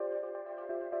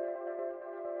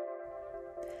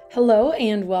Hello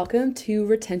and welcome to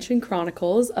Retention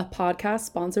Chronicles, a podcast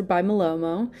sponsored by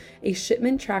Malomo, a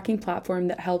shipment tracking platform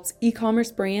that helps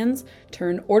e-commerce brands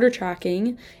turn order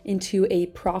tracking into a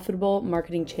profitable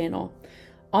marketing channel.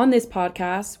 On this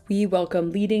podcast, we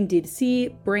welcome leading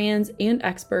D2C brands and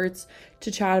experts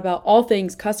to chat about all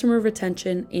things customer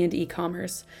retention and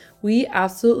e-commerce. We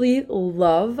absolutely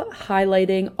love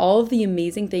highlighting all of the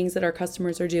amazing things that our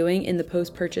customers are doing in the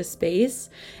post-purchase space.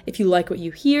 If you like what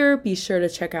you hear, be sure to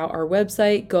check out our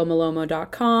website,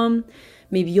 gomalomo.com.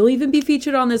 Maybe you'll even be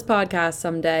featured on this podcast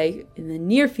someday in the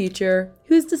near future.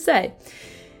 Who's to say?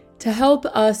 To help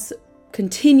us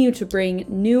continue to bring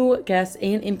new guests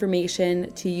and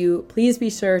information to you, please be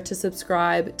sure to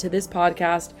subscribe to this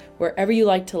podcast wherever you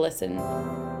like to listen.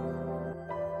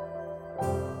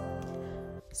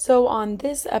 So on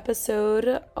this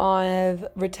episode of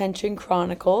Retention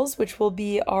Chronicles, which will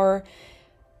be our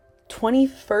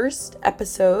 21st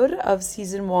episode of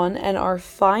season 1 and our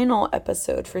final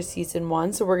episode for season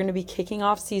 1. So we're going to be kicking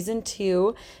off season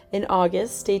 2 in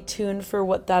August. Stay tuned for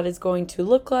what that is going to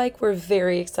look like. We're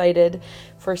very excited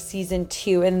for season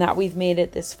 2 and that we've made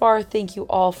it this far. Thank you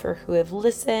all for who have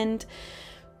listened.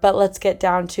 But let's get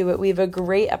down to it. We have a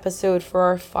great episode for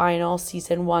our final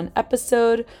season 1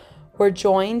 episode. We're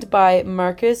joined by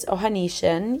Marcus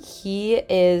Ohanishen. He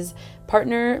is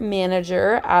partner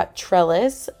manager at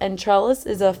Trellis, and Trellis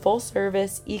is a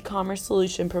full-service e-commerce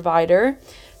solution provider,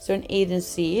 so an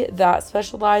agency that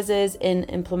specializes in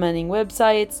implementing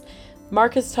websites.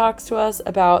 Marcus talks to us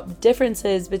about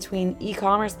differences between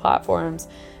e-commerce platforms,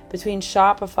 between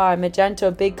Shopify,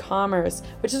 Magento, BigCommerce,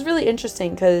 which is really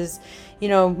interesting because,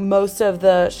 most of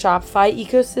the Shopify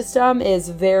ecosystem is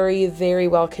very, very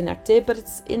well connected, but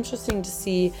it's interesting to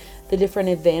see the different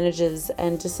advantages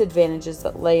and disadvantages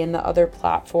that lay in the other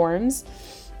platforms.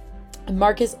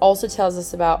 Marcus also tells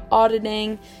us about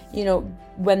auditing.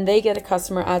 When they get a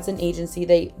customer as an agency,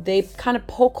 they kind of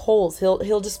poke holes.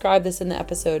 He'll describe this in the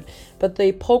episode, but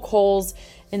they poke holes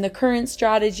in the current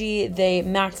strategy. They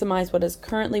maximize what is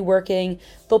currently working.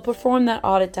 They'll perform that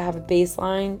audit to have a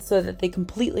baseline so that they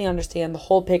completely understand the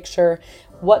whole picture,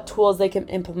 what tools they can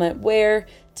implement where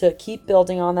to keep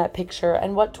building on that picture,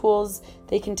 and what tools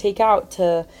they can take out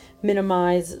to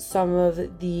minimize some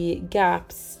of the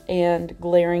gaps and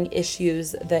glaring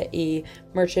issues that a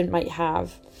merchant might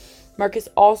have. Marcus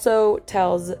also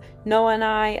tells Noah and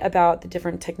I about the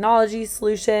different technology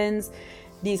solutions.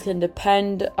 These can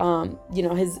depend,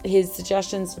 his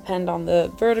suggestions depend on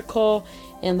the vertical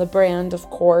and the brand, of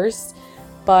course.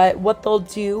 But what they'll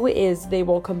do is they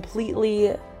will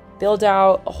completely build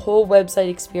out a whole website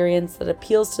experience that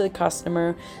appeals to the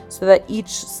customer so that each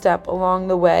step along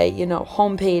the way,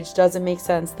 homepage doesn't make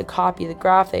sense, the copy, the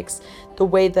graphics, the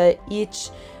way that each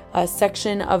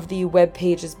section of the web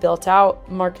page is built out.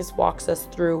 Marcus walks us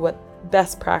through what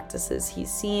best practices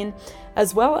he's seen,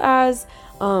 as well as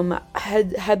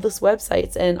headless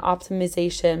websites and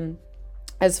optimization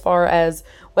as far as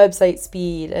website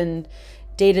speed and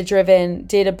data-driven,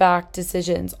 data-backed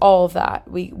decisions, all of that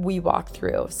we walk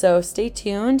through. So stay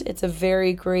tuned. It's a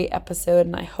very great episode,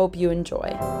 and I hope you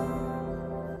enjoy.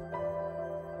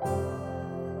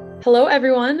 Hello,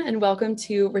 everyone, and welcome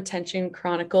to Retention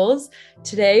Chronicles.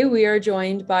 Today, we are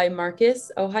joined by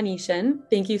Marcus Ohanishen.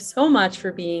 Thank you so much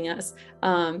for being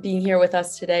here with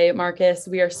us today, Marcus.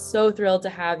 We are so thrilled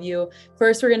to have you.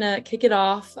 First, we're going to kick it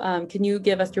off. Can you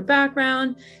give us your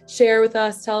background, share with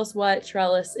us, tell us what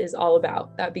Trellis is all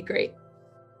about? That'd be great.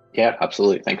 Yeah,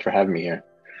 absolutely. Thanks for having me here.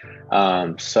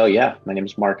 My name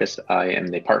is Marcus. I am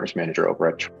the partners manager over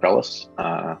at Trellis.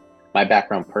 My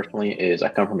background personally is I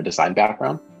come from a design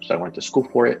background, so I went to school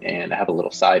for it, and I have a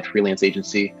little side freelance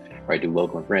agency where I do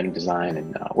logo and branding design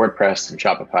and WordPress and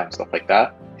Shopify and stuff like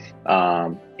that.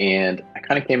 And I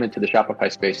kind of came into the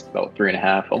Shopify space about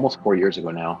 3.5, almost 4 years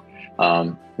ago now,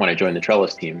 when I joined the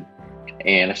Trellis team.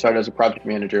 And I started as a project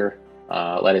manager,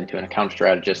 led into an account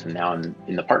strategist, and now I'm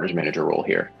in the partners manager role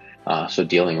here. So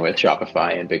dealing with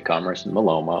Shopify and BigCommerce and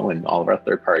Malomo and all of our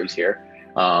third parties here.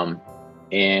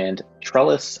 And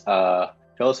Trellis is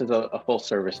a full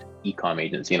service e-com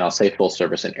agency, and I'll say full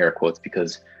service in air quotes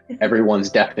because everyone's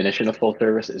definition of full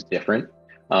service is different.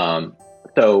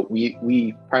 So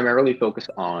we primarily focus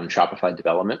on Shopify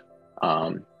development,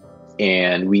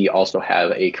 and we also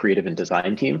have a creative and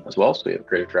design team as well. So we have a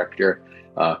creative director,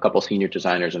 a couple senior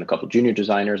designers, and a couple junior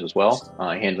designers as well,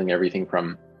 handling everything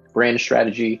from brand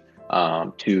strategy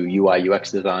to UI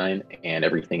UX design and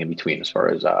everything in between as far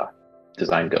as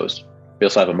design goes. We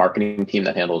also have a marketing team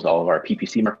that handles all of our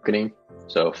PPC marketing.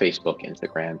 So Facebook,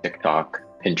 Instagram, TikTok,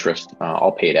 Pinterest,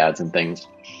 all paid ads and things,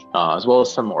 as well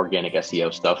as some organic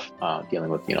SEO stuff, dealing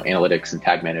with analytics and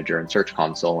tag manager and search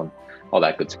console and all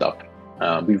that good stuff.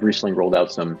 We've recently rolled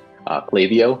out some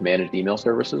Klaviyo managed email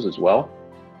services as well.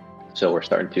 So we're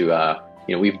starting to,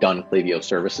 we've done Klaviyo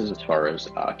services as far as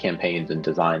campaigns and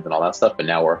designs and all that stuff, but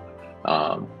now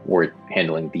we're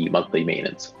handling the monthly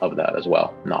maintenance of that as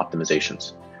well, and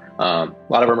optimizations. A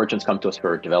lot of our merchants come to us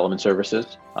for development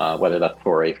services, whether that's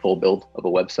for a full build of a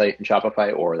website in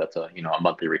Shopify or that's a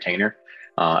monthly retainer.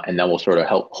 And then we'll sort of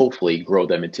help hopefully grow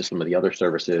them into some of the other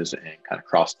services and kind of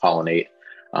cross-pollinate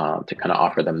to kind of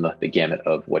offer them the gamut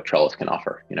of what Trellis can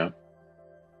offer,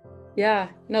 Yeah,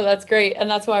 no, that's great. And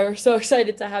that's why we're so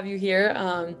excited to have you here.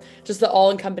 Just the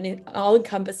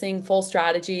all-encompassing full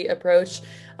strategy approach,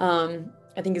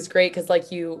 I think is great because like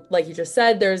you just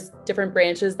said, there's different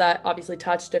branches that obviously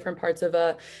touch different parts of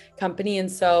a company.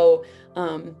 And so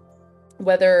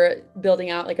whether building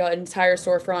out like an entire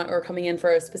storefront or coming in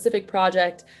for a specific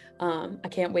project, I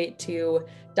can't wait to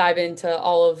dive into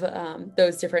all of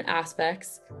those different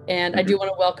aspects. And I do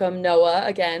want to welcome Noah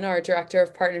again, our Director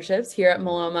of Partnerships here at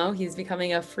Malomo. He's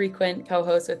becoming a frequent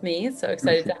co-host with me. So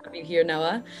excited to have you here,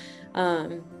 Noah.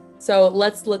 So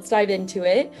let's dive into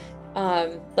it.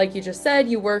 Like you just said,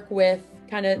 you work with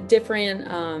kind of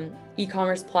different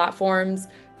e-commerce platforms,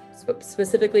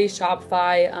 specifically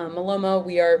Shopify. Malomo,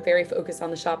 we are very focused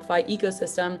on the Shopify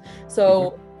ecosystem.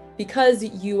 So because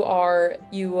you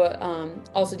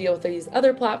also deal with these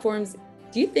other platforms,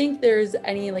 do you think there's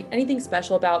anything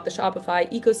special about the Shopify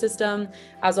ecosystem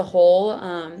as a whole?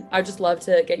 I'd just love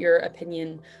to get your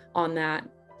opinion on that.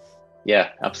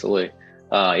 Yeah, absolutely.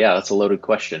 That's a loaded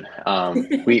question.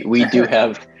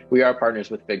 We are partners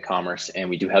with BigCommerce, and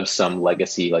we do have some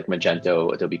legacy like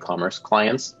Magento, Adobe Commerce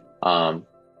clients.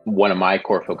 One of my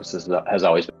core focuses has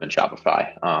always been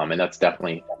Shopify, and that's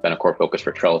definitely been a core focus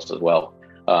for Trellis as well.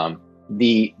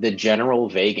 The general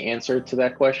vague answer to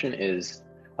that question is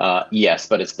yes,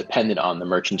 but it's dependent on the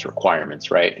merchant's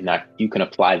requirements, right? And that you can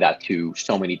apply that to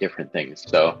so many different things.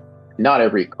 So not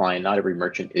every client, not every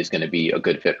merchant is going to be a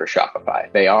good fit for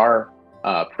Shopify. They are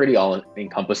pretty all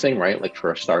encompassing, right? Like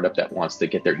for a startup that wants to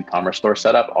get their e-commerce store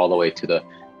set up all the way to the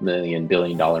 $1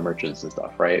 billion merchants and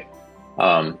stuff, right?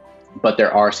 But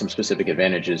there are some specific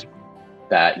advantages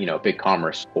that,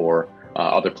 BigCommerce or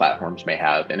other platforms may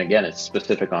have. And again, it's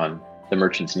specific on the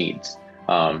merchant's needs.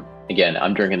 Again,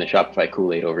 I'm drinking the Shopify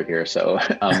Kool-Aid over here. So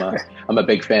I'm a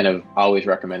big fan of always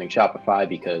recommending Shopify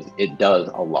because it does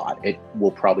a lot. It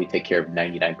will probably take care of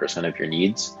 99% of your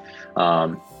needs.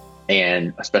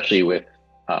 And especially with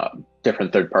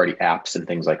different third-party apps and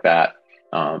things like that.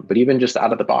 But even just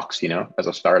out of the box, as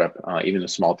a startup, even a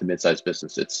small to mid-sized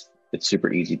business, it's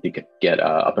super easy to get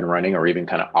up and running or even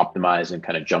kind of optimize and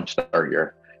kind of jumpstart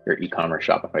your e-commerce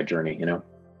Shopify journey,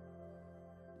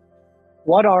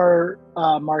 What are,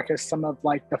 Marcus, some of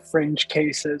like the fringe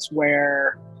cases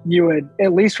where you would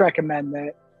at least recommend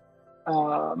that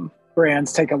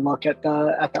brands take a look at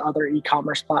the other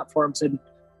e-commerce platforms? And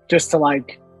just to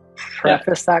like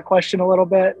preface that question a little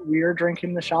bit, we are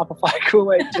drinking the Shopify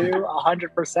Kool-Aid too,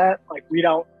 100%. Like we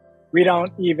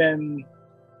don't even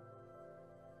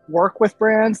work with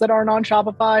brands that aren't on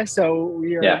Shopify. So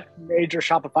we are major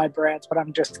Shopify brands, but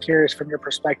I'm just curious from your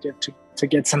perspective to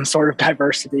get some sort of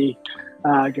diversity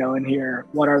going here.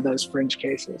 What are those fringe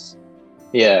cases?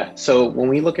 Yeah. So when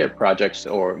we look at projects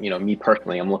or, me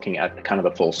personally, I'm looking at kind of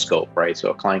the full scope, right?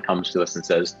 So a client comes to us and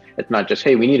says, it's not just,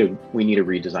 hey, we need a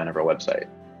redesign of our website.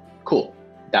 Cool.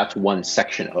 That's one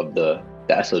section of the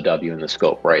SOW and the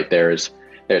scope, right? There's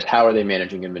how are they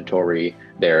managing inventory?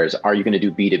 There's, are you going to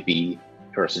do B2B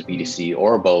versus B2C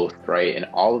or both, right? And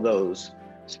all of those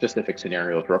specific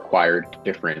scenarios require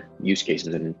different use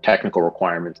cases and technical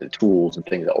requirements and tools and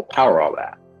things that will power all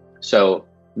that. So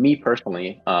me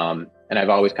personally, and I've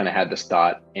always kind of had this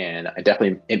thought, and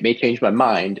it may change my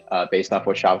mind based off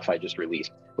what Shopify just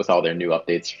released with all their new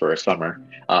updates for summer.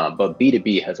 But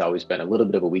B2B has always been a little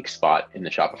bit of a weak spot in the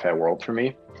Shopify world for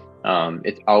me.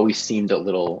 It's always seemed a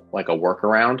little like a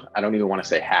workaround. I don't even want to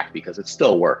say hack because it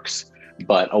still works,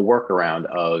 but a workaround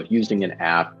of using an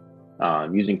app,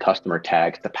 using customer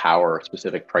tags to power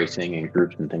specific pricing and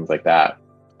groups and things like that.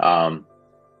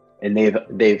 And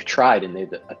they've tried and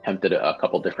they've attempted a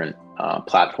couple different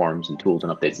platforms and tools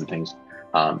and updates and things.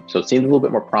 So it seems a little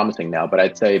bit more promising now, but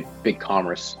I'd say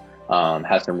BigCommerce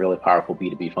has some really powerful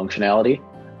B2B functionality.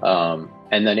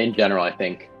 And then in general, I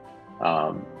think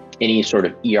any sort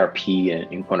of ERP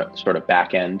and sort of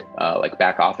back end, like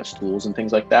back office tools and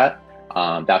things like that,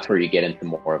 that's where you get into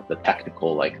more of the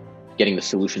technical, like getting the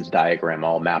solutions diagram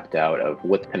all mapped out of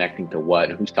what's connecting to what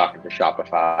and who's talking to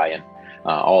Shopify and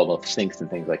all the syncs and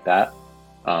things like that.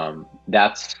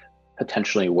 That's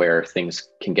potentially where things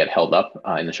can get held up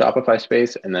in the Shopify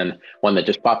space. And then one that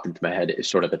just popped into my head is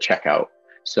sort of the checkout.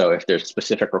 So if there's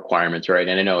specific requirements, right?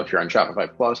 And I know if you're on Shopify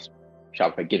Plus,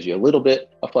 Shopify gives you a little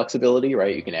bit of flexibility,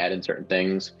 right? You can add in certain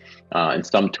things, and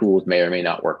some tools may or may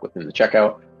not work within the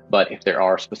checkout. But if there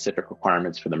are specific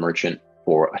requirements for the merchant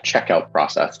for a checkout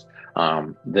process,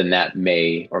 then that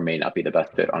may or may not be the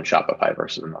best fit on Shopify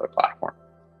versus another platform.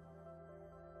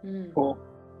 Cool.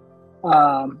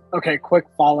 Okay, quick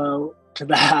follow to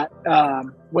that.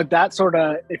 With that sort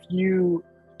of, if you,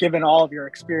 given all of your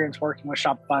experience working with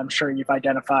Shopify, I'm sure you've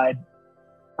identified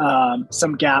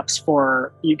some gaps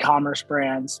for e-commerce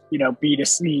brands,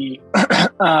 B2C.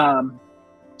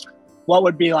 What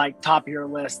would be like top of your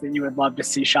list that you would love to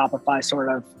see Shopify sort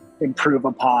of improve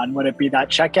upon? Would it be that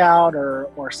checkout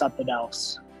or something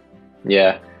else?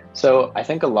 Yeah. So I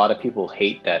think a lot of people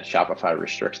hate that Shopify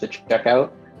restricts the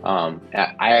checkout. I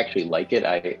actually like it.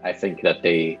 I think that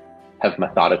they have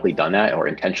methodically done that or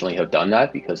intentionally have done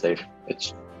that because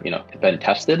it's been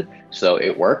tested, so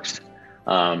it works.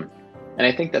 And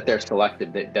I think that they're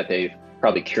selective, that they've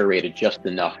probably curated just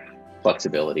enough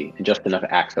flexibility and just enough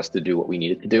access to do what we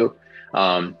needed to do.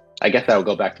 I guess I will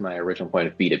go back to my original point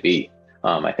of B2B.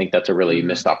 I think that's a really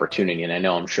missed opportunity. And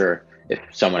I'm sure if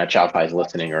someone at Shopify is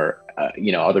listening or,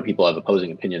 other people have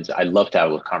opposing opinions, I'd love to have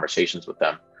those conversations with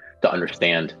them to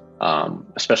understand,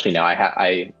 especially now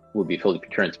I will be fully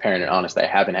transparent and honest. I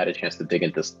haven't had a chance to dig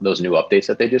into those new updates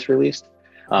that they just released.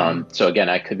 So again,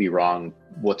 I could be wrong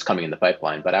what's coming in the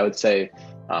pipeline, but I would say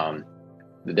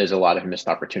there's a lot of missed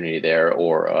opportunity there,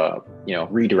 or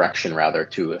redirection rather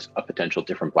to a potential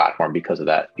different platform because of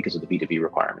the B2B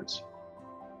requirements.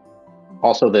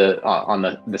 Also, on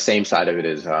the same side of it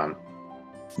is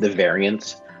the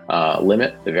variance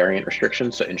limit, the variant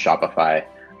restrictions. So in Shopify,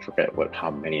 I forget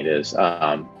how many it is,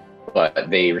 but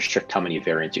they restrict how many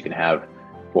variants you can have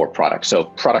for products. So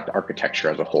product architecture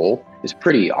as a whole is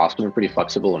pretty awesome and pretty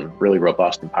flexible and really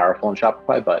robust and powerful in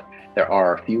Shopify, but there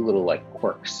are a few little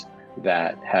quirks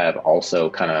that have also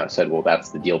kind of said, well, that's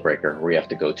the deal breaker, where you have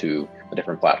to go to a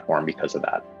different platform because of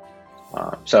that.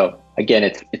 So again,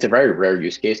 it's a very rare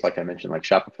use case. Like I mentioned,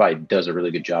 Shopify does a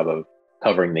really good job of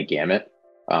covering the gamut,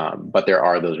 but there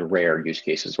are those rare use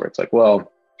cases where it's like,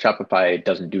 well, Shopify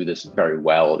doesn't do this very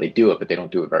well. They do it, but they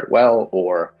don't do it very well,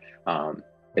 or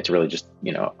it's really just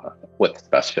what's the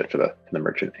best fit for the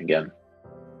merchant again.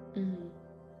 Mm-hmm.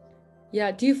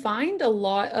 Yeah. Do you find a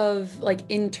lot of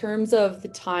in terms of the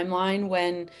timeline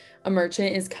when a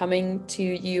merchant is coming to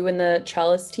you and the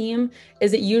Trellis team,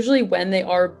 is it usually when they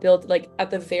are built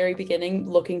at the very beginning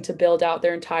looking to build out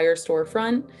their entire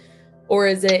storefront, or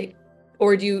is it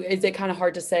kind of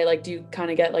hard to say? Do you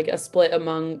kind of get a split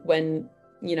among when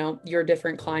your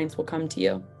different clients will come to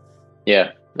you?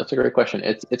 Yeah, that's a great question.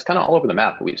 It's kind of all over the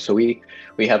map.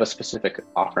 We have a specific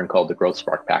offering called the Growth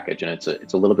Spark package, and it's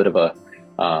a little bit of a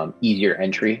easier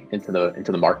entry into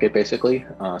the market, basically.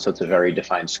 So it's a very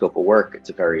defined scope of work. It's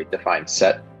a very defined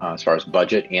set as far as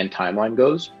budget and timeline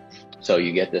goes. So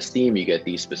you get this theme, you get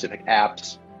these specific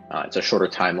apps. It's a shorter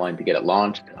timeline to get it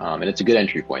launched, and it's a good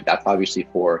entry point. That's obviously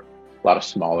for a lot of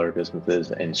smaller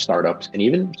businesses and startups, and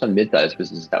even some mid-sized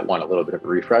businesses that want a little bit of a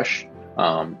refresh.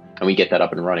 And we get that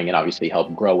up and running and obviously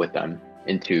help grow with them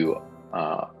into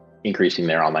increasing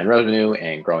their online revenue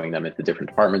and growing them into different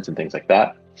departments and things like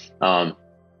that.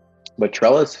 But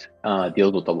Trellis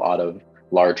deals with a lot of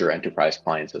larger enterprise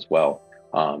clients as well.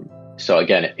 So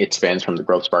again, it spans from the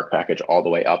Growth Spark package all the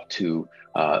way up to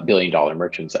 $1 billion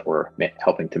merchants that we're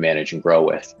helping to manage and grow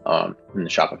with in the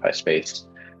Shopify space.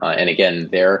 And again,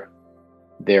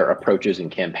 their approaches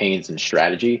and campaigns and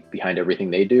strategy behind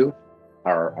everything they do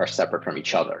are separate from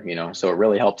each other, So it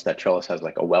really helps that Trellis has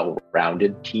a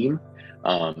well-rounded team,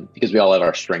 because we all have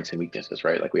our strengths and weaknesses,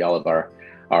 right? We all have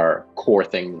our core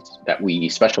things that we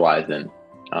specialize in.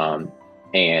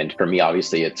 And for me,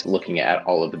 obviously, it's looking at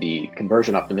all of the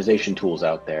conversion optimization tools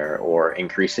out there, or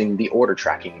increasing the order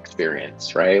tracking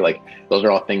experience, right? Those are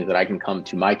all things that I can come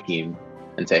to my team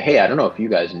and say, hey, I don't know if you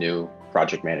guys knew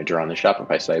Project Manager on the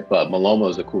Shopify site, but Malomo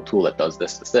is a cool tool that does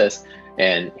this,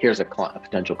 and here's a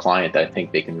potential client that I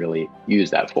think they can really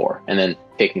use that for. And then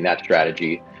taking that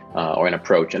strategy or an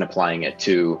approach and applying it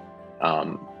to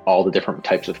all the different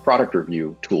types of product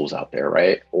review tools out there,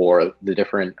 right? Or the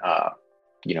different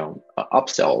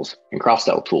upsells and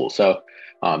cross-sell tools. So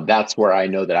that's where I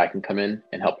know that I can come in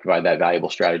and help provide that valuable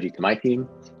strategy to my team.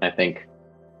 I think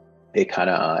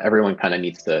everyone kind of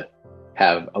needs to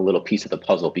have a little piece of the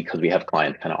puzzle, because we have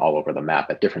clients kind of all over the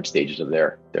map at different stages of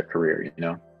their career,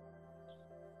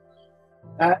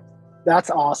 That's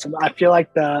awesome. I feel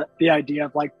like the idea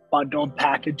of like bundled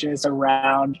packages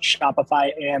around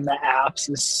Shopify and the apps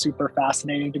is super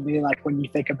fascinating to me. Like when you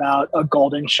think about a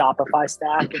golden Shopify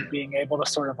stack and being able to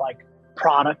sort of like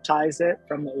productize it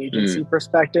from the agency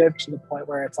perspective to the point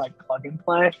where it's like plug and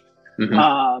play.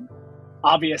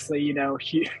 Obviously,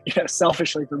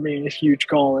 selfishly for me, a huge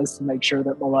goal is to make sure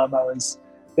that Malomo is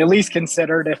at least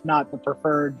considered, if not the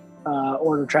preferred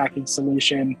order tracking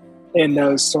solution in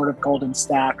those sort of golden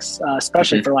stacks,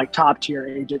 especially for like top tier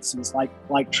agencies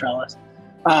like Trellis.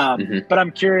 But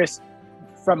I'm curious,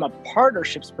 from a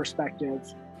partnerships perspective,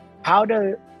 how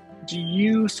do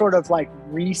you sort of like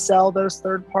resell those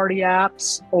third party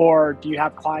apps, or do you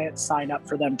have clients sign up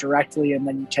for them directly and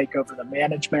then you take over the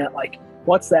management? Like,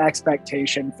 what's the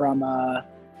expectation from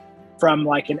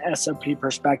like an SOP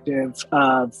perspective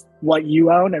of what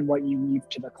you own and what you leave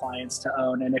to the clients to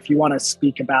own? And if you want to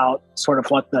speak about sort of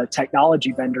what the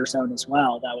technology vendors own as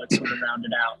well, that would sort of round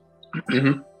it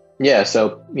out. Yeah.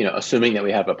 So, assuming that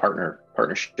we have a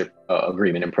partnership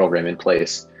agreement and program in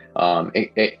place,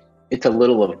 it's a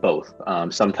little of both.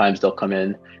 Sometimes they'll come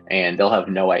in and they'll have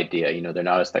no idea, they're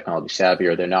not as technology savvy,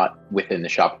 or they're not within the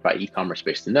Shopify e-commerce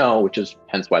space to know, which is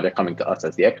hence why they're coming to us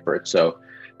as the experts. So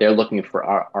they're looking for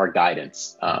our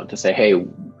guidance to say, hey,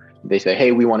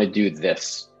 we want to do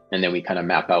this. And then we kind of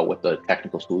map out what the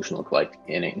technical solution looks like.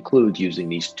 And it includes using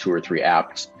these 2 or 3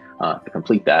 apps to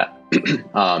complete that.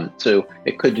 So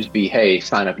it could just be, hey,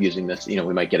 sign up using this.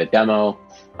 We might get a demo,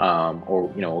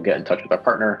 or, we'll get in touch with our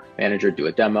partner manager, do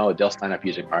a demo. They'll sign up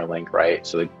using our link, right?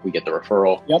 So we get the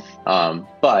referral. Yep.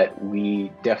 But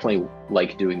we definitely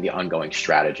like doing the ongoing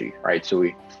strategy, right?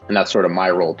 And that's sort of my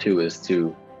role too, is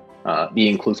to be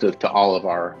inclusive to all of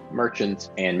our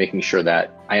merchants and making sure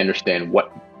that I understand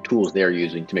what tools they're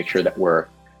using to make sure that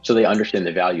so they understand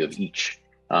the value of each.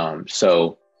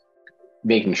 So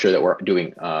making sure that we're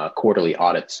doing quarterly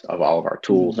audits of all of our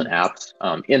tools and apps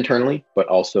internally, but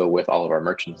also with all of our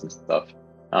merchants and stuff.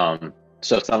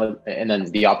 And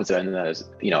then the opposite end of that is,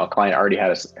 a client already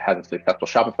has a successful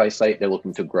Shopify site. They're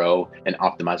looking to grow and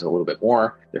optimize it a little bit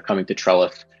more. They're coming to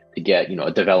Trellis to get,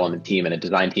 a development team and a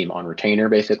design team on retainer,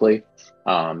 basically.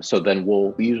 So then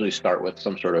we usually start with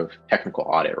some sort of technical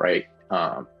audit, right?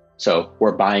 So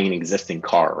we're buying an existing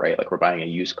car, right? Like we're buying a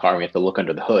used car, and we have to look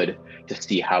under the hood to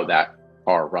see how that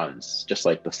car runs, just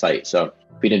like the site. So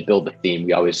if we didn't build the theme,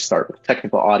 we always start with a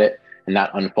technical audit, and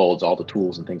that unfolds all the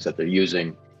tools and things that they're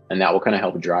using. And that will kind of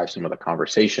help drive some of the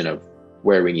conversation of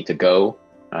where we need to go,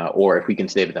 or if we can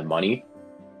save them money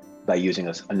by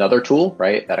using another tool,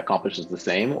 right, that accomplishes the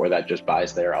same, or that just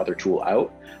buys their other tool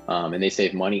out, and they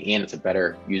save money and it's a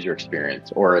better user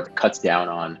experience, or it cuts down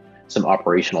on some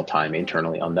operational time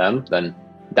internally on them, then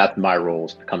that's my role,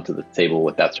 is to come to the table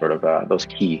with that sort of those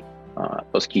key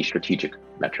strategic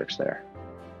metrics there.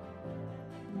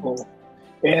 Cool.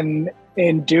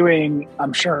 In doing,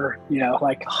 I'm sure,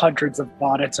 like hundreds of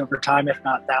audits over time, if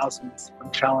not thousands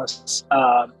from Trellis,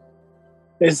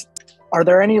 are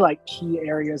there any like key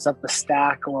areas of the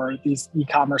stack or these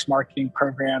e-commerce marketing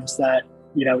programs that,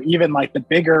 even like the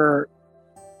bigger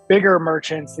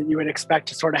merchants that you would expect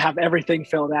to sort of have everything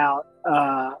filled out,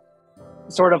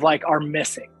 sort of like are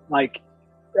missing? Like,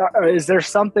 is there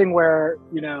something where,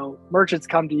 merchants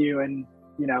come to you and,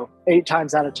 8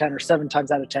 times out of 10 or 7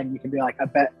 times out of 10, you can be like, I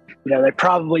bet, they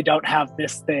probably don't have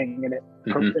this thing.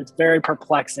 And it's very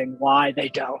perplexing why they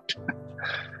don't.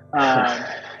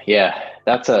 Yeah,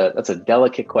 that's a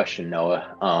delicate question,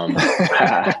 Noah.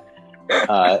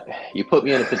 You put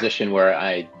me in a position where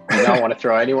I do not want to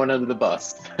throw anyone under the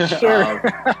bus. Sure.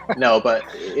 No, but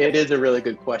it is a really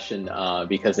good question,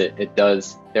 because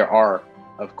there are,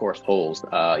 of course, holes,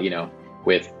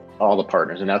 with all the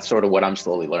partners. And that's sort of what I'm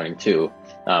slowly learning too.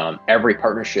 Every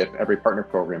partner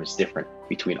program is different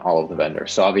between all of the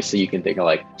vendors. So obviously you can think of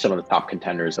like some of the top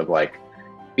contenders of like,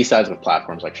 besides with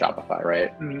platforms like Shopify,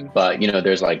 right? Mm-hmm. But,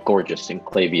 there's like Gorgias and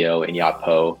Klaviyo and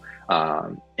Yotpo,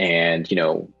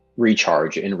 and,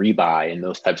 Recharge and Rebuy and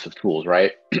those types of tools,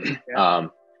 right? Yeah.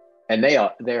 And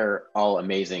they're all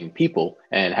amazing people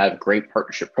and have great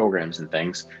partnership programs and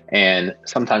things. And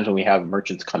sometimes when we have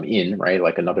merchants come in, right,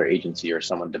 like another agency or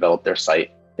someone develop their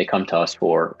site, they come to us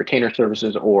for retainer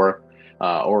services or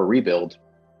a rebuild.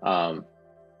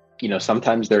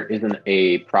 Sometimes there isn't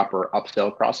a proper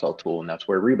upsell cross-sell tool, and that's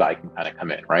where Rebuy can kind of come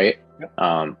in, right?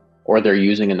 Yep. Or they're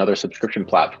using another subscription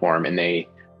platform and they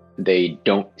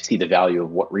don't see the value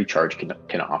of what Recharge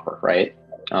can offer, right?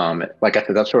 Like I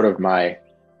said, that's sort of my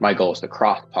goal, is to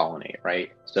cross-pollinate,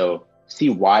 right? So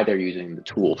see why they're using the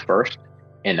tool first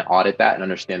and audit that and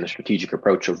understand the strategic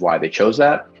approach of why they chose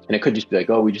that. And it could just be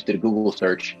like, oh, we just did a Google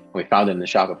search and we found it in the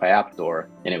Shopify App Store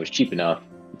and it was cheap enough.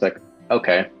 It's like,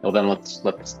 okay, well then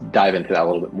let's dive into that a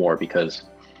little bit more, because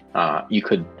you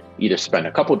could either spend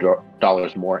a couple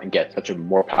dollars more and get such a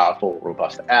more powerful,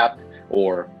 robust app,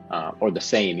 or the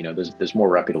same. There's more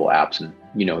reputable apps, and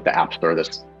the App Store,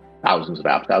 there's thousands of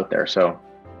apps out there. So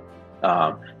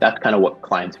that's kind of what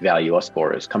clients value us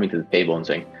for, is coming to the table and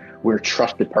saying, we're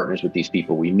trusted partners with these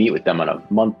people. We meet with them on a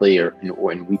monthly or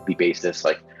in weekly basis.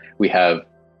 Like, we have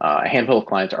a handful of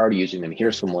clients already using them.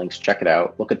 Here's some links, check it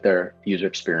out, look at their user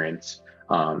experience.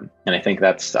 And I think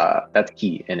that's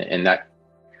key. And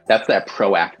that's that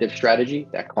proactive strategy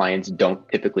that clients don't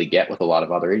typically get with a lot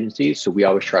of other agencies. So we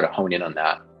always try to hone in on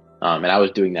that. And I was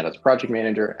doing that as a project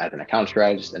manager, as an account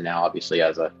strategist, and now obviously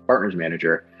as a partners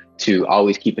manager, to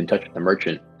always keep in touch with the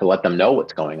merchant, to let them know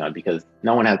what's going on, because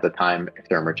no one has the time, if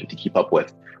they're a merchant, to keep up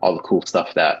with all the cool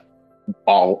stuff that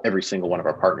every single one of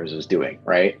our partners is doing,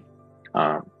 right?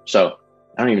 So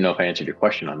I don't even know if I answered your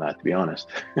question on that, to be honest.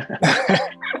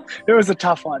 It was a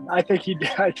tough one. I think you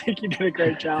did a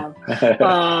great job.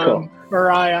 Cool.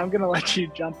 Mariah, I'm going to let you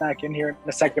jump back in here in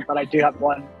a second, but I do have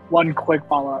one quick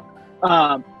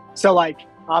follow-up. So like,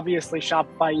 obviously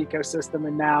Shopify ecosystem,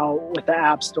 and now with the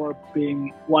App Store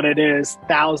being what it is,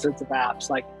 thousands of apps.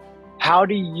 Like, how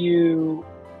do you,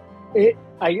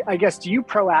 I guess, do you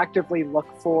proactively look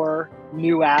for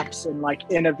new apps and like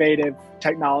innovative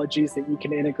technologies that you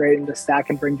can integrate into Stack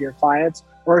and bring to your clients?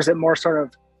 Or is it more sort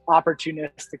of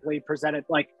opportunistically presented?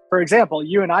 Like, for example,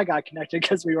 you and I got connected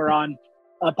because we were on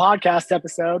a podcast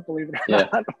episode, believe it or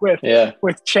not,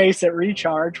 with Chase at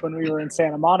Recharge when we were in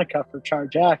Santa Monica for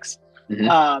ChargeX.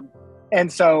 Mm-hmm.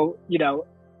 And so,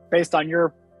 based on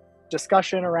your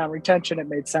discussion around retention, it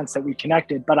made sense that we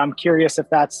connected. But I'm curious if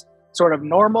that's sort of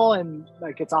normal and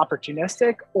like it's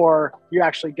opportunistic, or you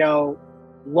actually go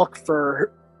look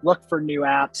for new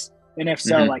apps. And if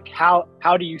so, like how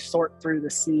do you sort through the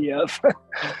sea of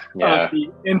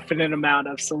the infinite amount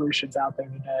of solutions out there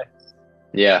today?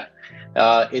 Yeah,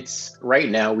 it's right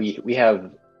now we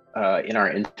have in our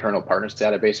internal partners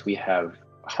database, we have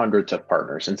hundreds of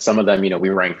partners, and some of them, we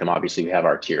rank them. Obviously, we have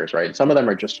our tiers, right? And some of them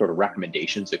are just sort of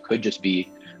recommendations. It could just be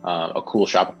a cool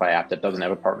Shopify app that doesn't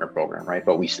have a partner program, right?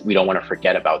 But we don't want to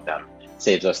forget about them. It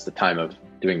saves us the time of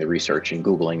doing the research and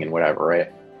Googling and whatever,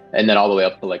 right? And then all the way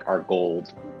up to like our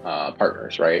gold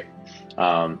partners, right?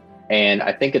 And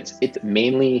I think it's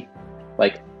mainly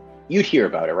like, you'd hear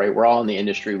about it, right? We're all in the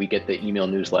industry. We get the email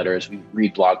newsletters, we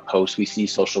read blog posts, we see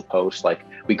social posts, like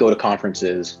we go to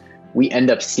conferences, we end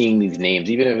up seeing these names,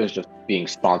 even if it's just being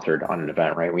sponsored on an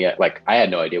event, right? I had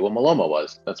no idea what Maloma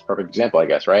was. That's a perfect example, I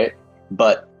guess, right?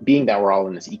 But being that we're all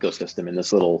in this ecosystem, in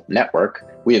this little network,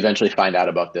 we eventually find out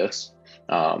about this.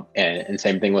 And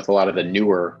same thing with a lot of the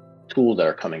newer tools that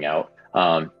are coming out.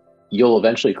 You'll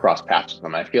eventually cross paths with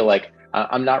them. I feel like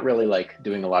I'm not really like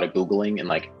doing a lot of Googling and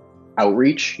like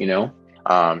outreach,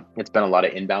 it's been a lot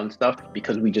of inbound stuff,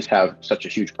 because we just have such a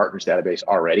huge partners database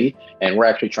already, and we're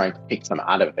actually trying to pick some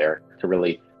out of there to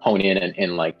really hone in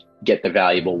and like get the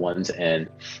valuable ones, and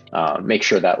make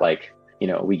sure that like,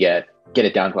 we get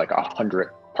it down to like 100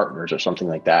 partners or something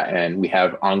like that, and we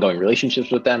have ongoing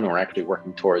relationships with them, and we're actually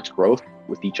working towards growth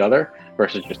with each other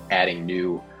versus just adding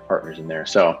new partners in there.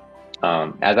 So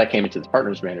as I came into this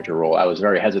partners manager role, I was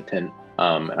very hesitant.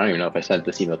 I don't even know if I sent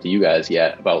this email to you guys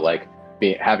yet about like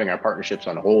having our partnerships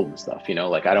on hold and stuff,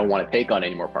 like I don't want to take on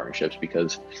any more partnerships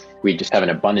because we just have an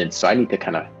abundance. So I need to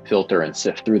kind of filter and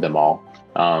sift through them all.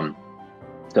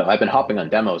 So I've been hopping on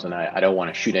demos, and I don't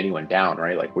want to shoot anyone down,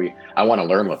 right? Like I want to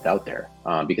learn what's out there,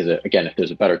 because again, if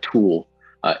there's a better tool,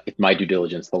 it's my due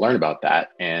diligence to learn about that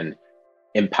and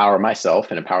empower myself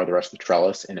and empower the rest of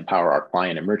Trellis and empower our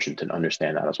client and merchant to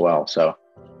understand that as well. So,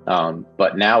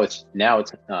 but now it's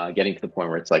getting to the point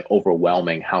where it's like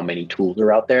overwhelming how many tools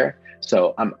are out there.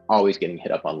 So I'm always getting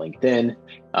hit up on LinkedIn,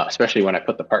 especially when I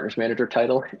put the partners manager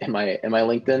title in my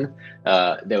LinkedIn.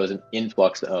 There was an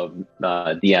influx of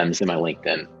DMs in my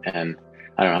LinkedIn, and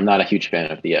I don't know, I'm not a huge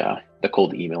fan of the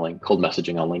cold emailing, cold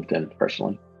messaging on LinkedIn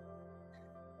personally.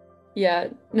 Yeah,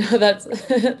 no, that's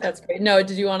great. No,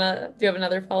 do you have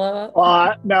another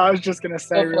follow-up? No, I was just going to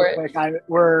say real quick,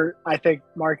 I think,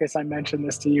 Marcus, I mentioned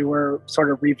this to you, we're sort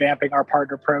of revamping our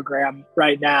partner program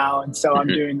right now. And so I'm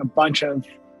doing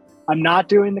I'm not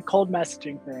doing the cold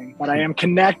messaging thing, but I am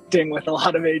connecting with a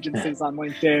lot of agencies on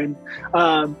LinkedIn,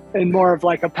 and more of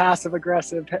like a passive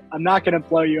aggressive. I'm not going to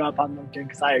blow you up on LinkedIn,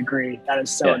 because I agree that is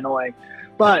so annoying,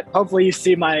 but hopefully you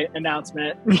see my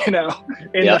announcement, in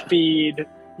the feed.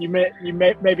 You may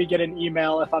maybe get an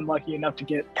email if I'm lucky enough to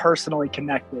get personally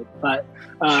connected, but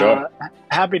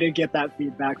happy to get that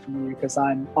feedback from you, because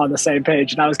I'm on the same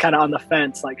page, and I was kind of on the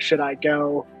fence, like, should I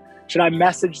go should I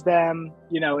message them,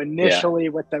 initially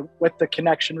with the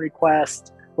connection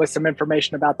request with some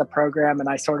information about the program? And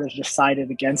I sort of decided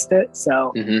against it.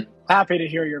 So happy to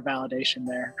hear your validation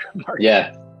there, Mark.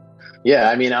 Yeah.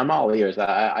 I mean, I'm all ears.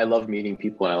 I love meeting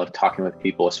people and I love talking with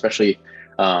people, especially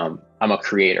I'm a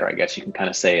creator, I guess you can kind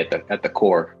of say at the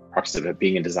core crux of it,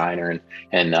 being a designer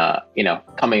and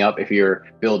coming up, if you're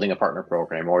building a partner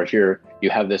program or if you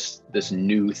have this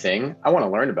new thing, I want to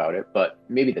learn about it, but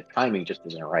maybe the timing just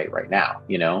isn't right now,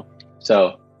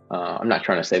 So I'm not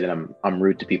trying to say that I'm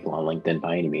rude to people on LinkedIn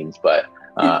by any means, but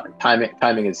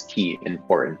timing is key and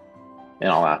important in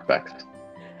all aspects.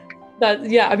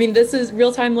 I mean, this is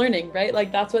real-time learning, right?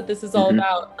 Like that's what this is all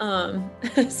about.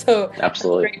 So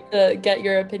absolutely great to get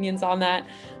your opinions on that.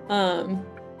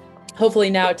 Hopefully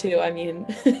now too. I mean,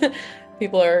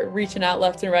 people are reaching out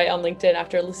left and right on LinkedIn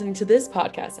after listening to this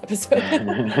podcast episode.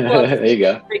 There you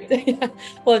go.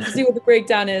 We'll have to see what the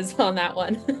breakdown is on that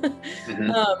one.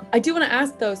 I do want to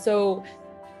ask though, so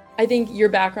I think your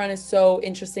background is so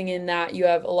interesting in that you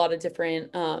have a lot of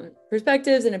different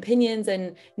perspectives and opinions.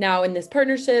 And now in this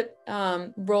partnership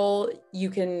role, you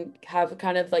can have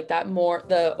kind of like that more,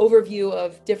 the overview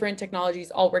of different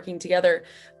technologies all working together.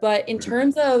 But in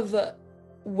terms of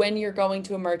when you're going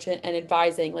to a merchant and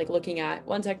advising, like looking at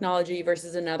one technology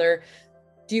versus another,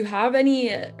 do you have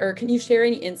any, or can you share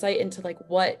any insight into like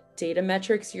what data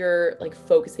metrics you're like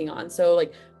focusing on? So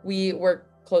like we work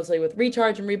closely with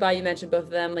Recharge and Rebuy, you mentioned both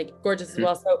of them, like Gorgias as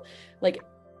well. So like,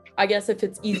 I guess if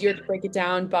it's easier to break it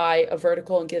down by a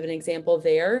vertical and give an example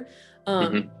there,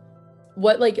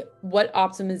 what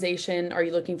optimization are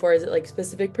you looking for? Is it like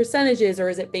specific percentages, or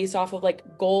is it based off of like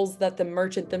goals that the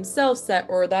merchant themselves set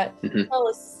or that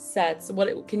Trellis sets?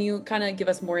 Can you kind of give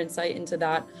us more insight into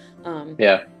that?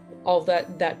 All of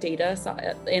that data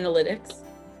analytics.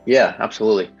 Yeah,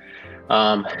 absolutely.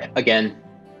 Again,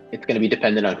 it's going to be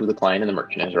dependent on who the client and the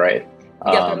merchant is, right?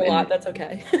 You get that a lot. That's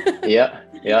okay. Yeah.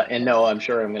 And no, I'm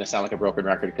sure I'm going to sound like a broken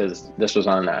record because this was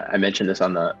on, I mentioned this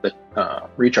on the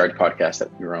Recharge podcast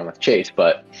that we were on with Chase,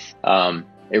 but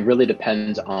it really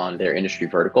depends on their industry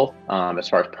vertical as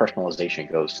far as personalization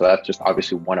goes. So that's just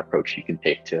obviously one approach you can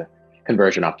take to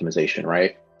conversion optimization,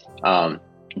 right?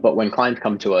 But when clients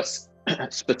come to us,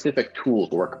 specific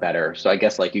tools work better. So I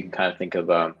guess like you can kind of think of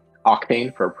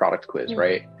Octane for a product quiz,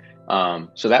 right?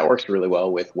 So that works really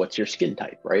well with what's your skin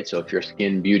type, right? So if you're a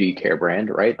skin beauty care brand,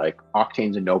 right, like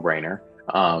Octane's a no-brainer.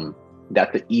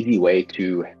 That's an easy way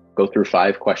to go through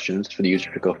 5 questions for the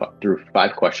user to go through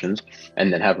 5 questions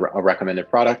and then have a recommended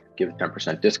product, give a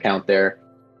 10% discount there,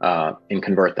 and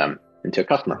convert them into a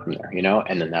customer from there,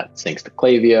 and then that syncs to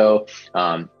Klaviyo,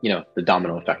 the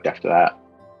domino effect after that.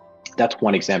 That's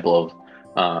one example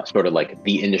of sort of like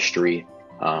the industry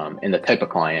and the type of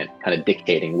client kind of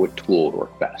dictating what tool would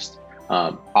work best.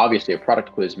 Obviously, a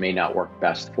product quiz may not work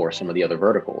best for some of the other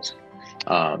verticals.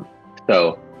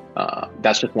 So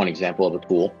that's just one example of a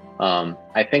tool.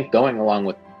 I think going along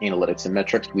with analytics and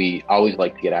metrics, we always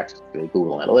like to get access to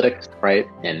Google Analytics, right?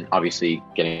 And obviously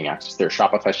getting access to their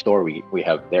Shopify store, we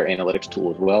have their analytics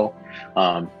tool as well.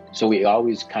 So we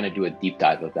always kind of do a deep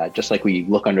dive of that, just like we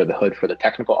look under the hood for the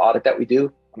technical audit that we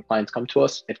do when clients come to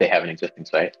us. If they have an existing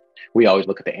site, we always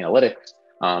look at the analytics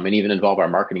and even involve our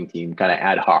marketing team kind of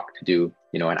ad hoc to do,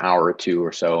 an hour or 2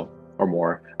 or so or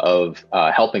more of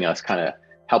helping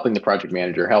the project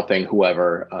manager, helping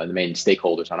whoever the main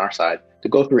stakeholders on our side to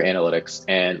go through analytics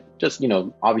and just,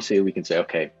 obviously we can say,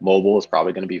 okay, mobile is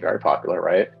probably going to be very popular,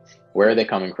 right? Where are they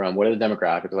coming from? What are the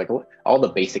demographics? Like all the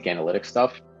basic analytics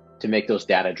stuff to make those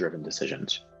data-driven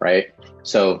decisions, right?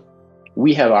 So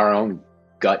we have our own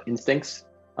gut instincts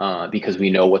because we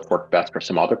know what's worked best for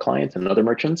some other clients and other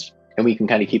merchants, and we can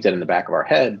kind of keep that in the back of our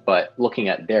head. But looking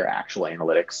at their actual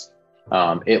analytics,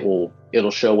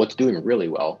 it'll show what's doing really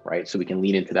well, right? So we can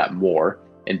lean into that more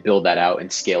and build that out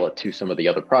and scale it to some of the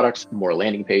other products, more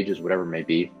landing pages, whatever it may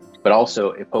be. But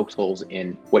also it pokes holes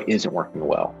in what isn't working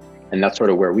well, and that's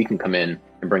sort of where we can come in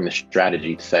and bring the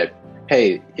strategy to say,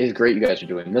 hey, it's great you guys are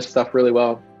doing this stuff really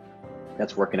well.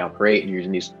 That's working out great, and you're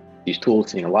using these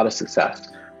tools, seeing a lot of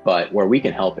success. But where we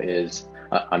can help is,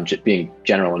 I'm just being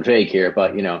general and vague here,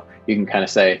 but you can kind of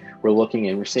say, we're looking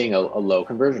and we're seeing a low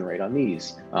conversion rate on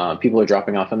these. People are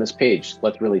dropping off on this page.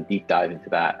 Let's really deep dive into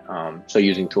that. So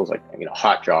using tools like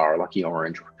Hotjar or Lucky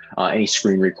Orange, any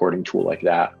screen recording tool like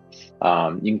that,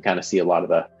 you can kind of see a lot of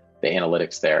the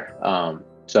analytics there.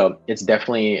 So it's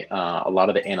definitely a lot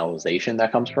of the analyzation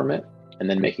that comes from it, and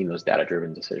then making those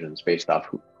data-driven decisions based off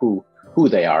who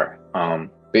they are,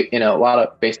 a lot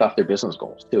of based off their business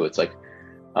goals too. It's like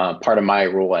part of my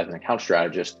role as an account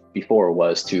strategist before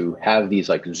was to have these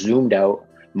like zoomed out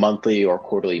monthly or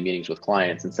quarterly meetings with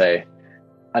clients and say,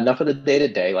 enough of the day to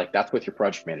day, like that's with your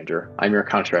project manager. I'm your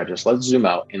account strategist. Let's zoom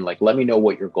out and like let me know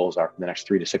what your goals are for the next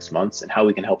 3 to 6 months and how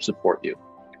we can help support you.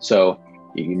 So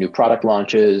new product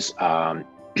launches,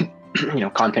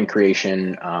 content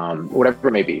creation, whatever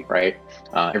it may be, right?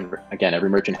 Every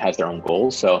merchant has their own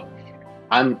goals. So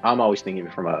I'm always thinking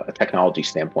from a technology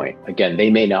standpoint. Again, they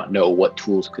may not know what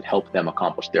tools could help them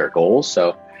accomplish their goals.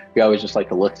 So we always just like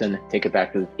to listen, take it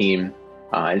back to the team,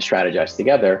 and strategize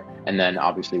together. And then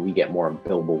obviously we get more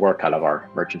billable work out of our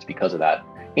merchants because of that.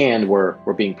 And we're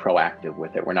being proactive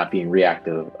with it. We're not being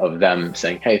reactive of them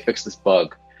saying, hey, fix this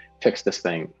bug, fix this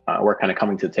thing. We're kind of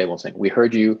coming to the table and saying, we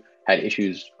heard you had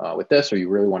issues with this, or you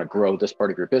really want to grow this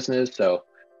part of your business. So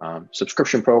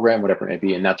subscription program, whatever it may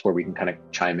be. And that's where we can kind of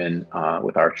chime in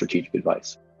with our strategic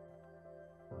advice.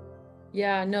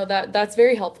 Yeah, no, that's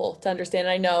very helpful to understand.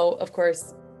 I know, of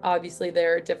course, obviously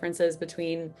there are differences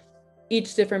between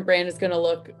each different brand is going to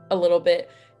look a little bit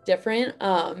different.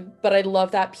 But I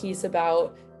love that piece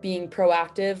about being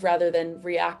proactive rather than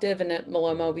reactive. And at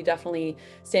Malomo, we definitely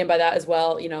stand by that as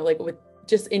well. Like with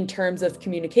just in terms of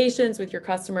communications with your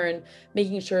customer and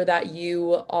making sure that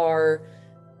you are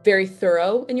very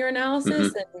thorough in your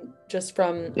analysis and just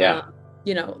from,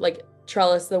 like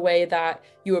Trellis, the way that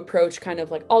you approach kind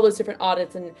of like all those different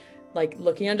audits and like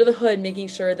looking under the hood, making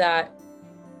sure that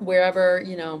wherever,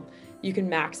 you can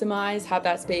maximize, have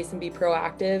that space and be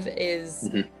proactive is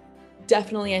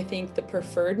definitely, I think, the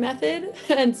preferred method.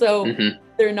 And so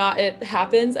it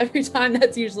happens every time.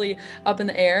 That's usually up in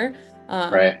the air.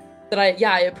 Right. But I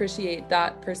appreciate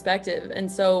that perspective.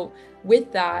 And so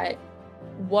with that,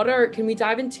 can we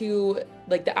dive into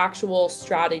like the actual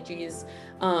strategies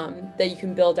that you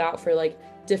can build out for like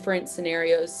different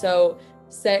scenarios? So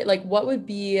say like what would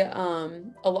be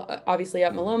obviously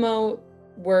at Malomo,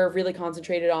 we're really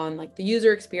concentrated on like the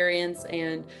user experience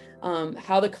and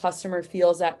how the customer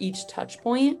feels at each touch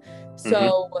point.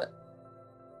 So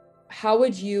how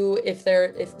would you, if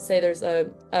say there's a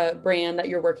brand that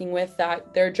you're working with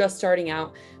that they're just starting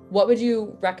out, what would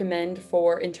you recommend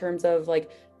for in terms of like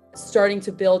starting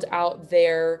to build out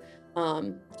their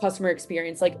customer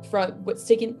experience? Like from what's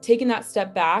taking that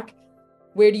step back,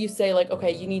 where do you say like,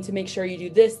 okay, you need to make sure you do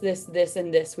this,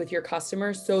 and this with your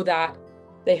customers so that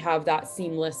they have that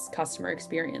seamless customer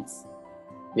experience?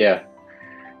 Yeah,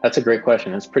 that's a great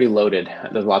question. It's pretty loaded.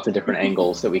 There's lots of different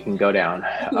angles that we can go down.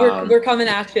 We're coming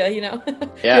at you,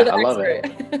 Yeah, I love it.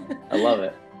 I love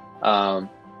it.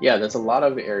 There's a lot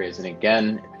of areas. And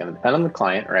again, it's going to depend on the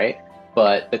client, right?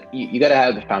 But you got to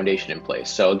have the foundation in place.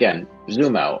 So again,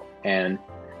 zoom out and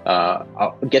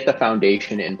I'll get the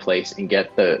foundation in place and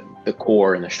get the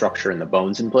core and the structure and the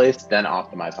bones in place, then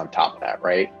optimize on top of that,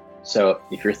 right? So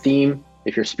if your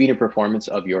speed and performance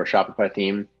of your Shopify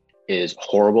theme is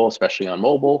horrible, especially on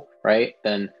mobile, right?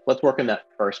 Then let's work on that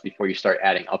first before you start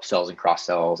adding upsells and cross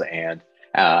sells and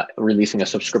releasing a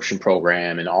subscription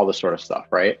program and all this sort of stuff,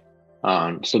 right?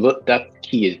 So that's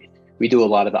key. Is we do a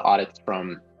lot of the audits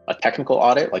from a technical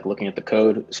audit, like looking at the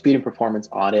code, speed and performance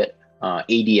audit,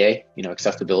 ADA,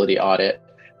 accessibility audit,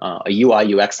 a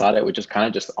UI UX audit, which is kind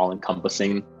of just all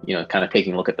encompassing, kind of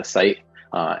taking a look at the site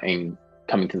and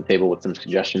coming to the table with some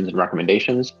suggestions and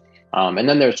recommendations. And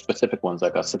then there's specific ones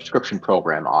like a subscription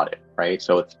program audit, right?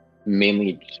 So it's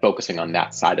mainly just focusing on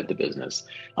that side of the business.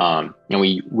 And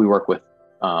we work with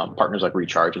partners like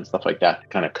Recharge and stuff like that to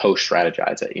kind of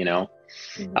co-strategize it,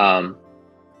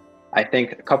 I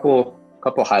think a couple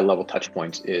high level touch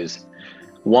points is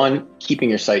one, keeping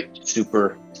your site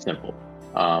super simple.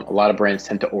 A lot of brands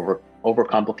tend to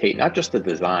overcomplicate not just the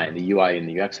design, the UI and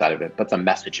the UX side of it, but the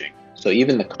messaging. So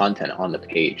even the content on the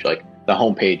page, like the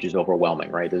homepage is overwhelming,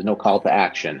 right? There's no call to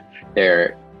action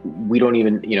there. We don't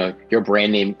even, your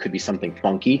brand name could be something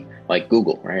funky like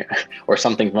Google, right? Or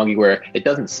something funky where it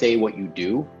doesn't say what you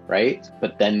do, right?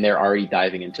 But then they're already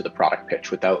diving into the product pitch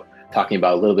without talking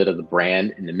about a little bit of the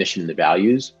brand and the mission and the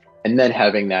values, and then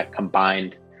having that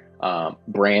combined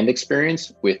brand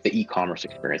experience with the e-commerce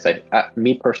experience.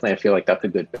 Me personally, I feel like that's a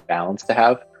good balance to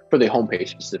have for the homepage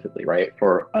specifically, right?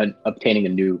 For obtaining a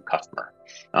new customer,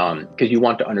 because you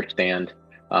want to understand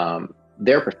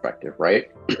their perspective,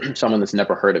 right? Someone that's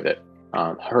never heard of it,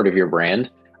 heard of your brand.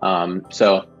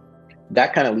 So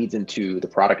that kind of leads into the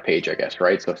product page, I guess,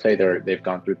 right? So say they've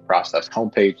gone through the process,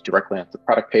 homepage directly onto the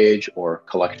product page or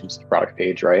collections to the product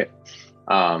page, right?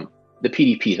 The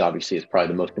PDPs obviously is probably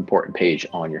the most important page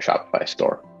on your Shopify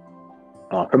store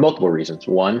for multiple reasons.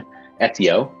 One,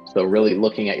 SEO. So really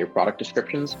looking at your product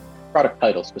descriptions, product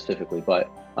titles specifically, but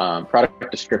product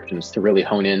descriptions to really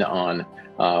hone in on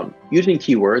using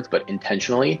keywords, but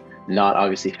intentionally, not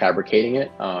obviously fabricating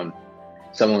it.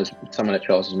 someone at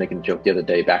Trellis was making a joke the other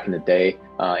day. Back in the day,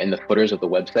 in the footers of the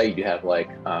website, you have like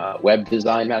web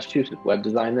design Massachusetts, web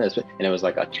design this, and it was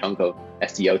like a chunk of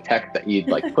SEO text that you'd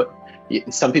like put.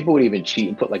 Some people would even cheat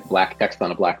and put like black text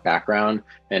on a black background,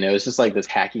 and it was just like this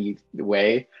hacky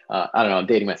way. I don't know. I'm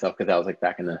dating myself because that was like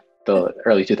back in the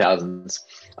early 2000s.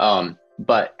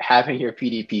 But having your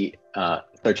PDP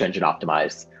search engine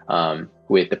optimized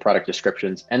with the product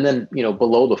descriptions, and then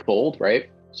below the fold, right?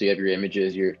 So you have your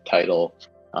images, your title,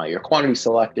 your quantity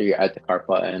selector, your add to cart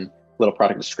button, little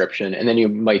product description, and then you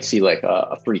might see like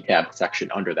a free tab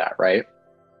section under that, right?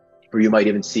 Or you might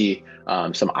even see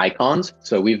some icons.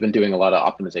 So we've been doing a lot of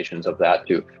optimizations of that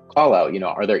to call out,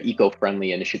 are there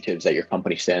eco-friendly initiatives that your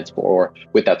company stands for, or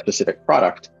with that specific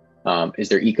product, is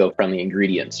there eco-friendly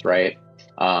ingredients, right?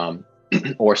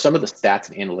 Or some of the stats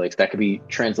and analytics that could be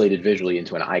translated visually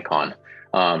into an icon.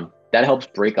 That helps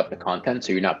break up the content,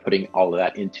 so you're not putting all of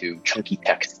that into chunky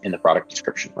text in the product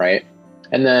description, right?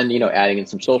 And then, adding in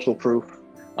some social proof.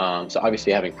 So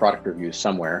obviously having product reviews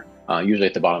somewhere, usually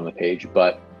at the bottom of the page,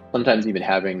 but sometimes even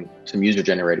having some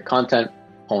user-generated content,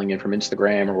 pulling in from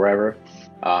Instagram or wherever,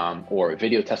 or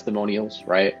video testimonials,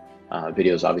 right?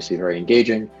 Video is obviously very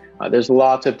engaging. There's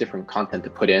lots of different content to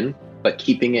put in, but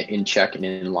keeping it in check and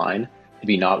in line to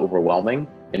be not overwhelming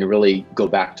and really go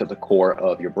back to the core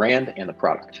of your brand and the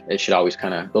product. It should always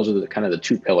those are the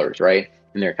two pillars, right?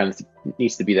 And there kind of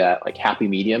needs to be that like happy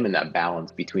medium and that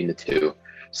balance between the two.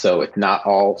 So it's not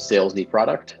all salesy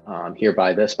product, here,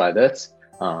 buy this,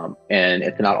 and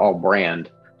it's not all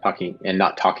brand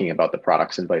not talking about the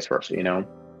products and vice versa,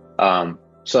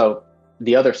 So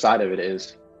the other side of it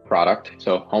is product.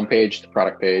 So homepage to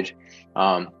product page,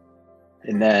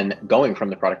 and then going from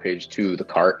the product page to the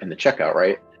cart and the checkout,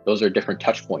 right? Those are different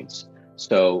touch points.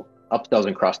 So upsells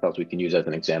and cross sells we can use as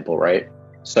an example, right?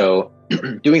 So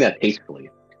doing that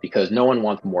tastefully, because no one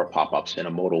wants more pop-ups in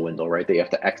a modal window, right? That you have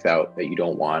to X out that you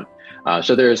don't want.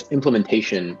 So there's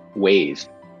implementation ways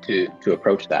to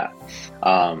approach that.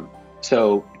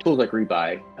 So tools like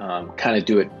Rebuy kind of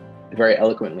do it very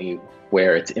eloquently,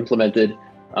 where it's implemented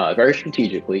very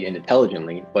strategically and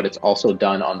intelligently, but it's also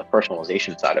done on the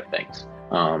personalization side of things.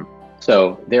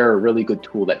 So they're a really good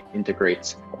tool that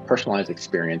integrates a personalized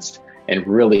experience and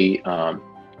really,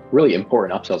 really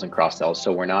important upsells and cross sells.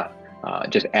 So we're not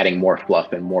just adding more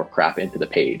fluff and more crap into the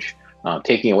page,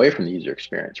 taking away from the user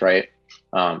experience, right?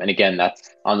 And again,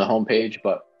 that's on the homepage,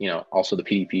 but also the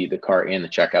PDP, the cart, and the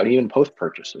checkout, even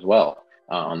post-purchase as well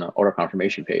on the order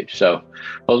confirmation page. So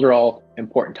those are all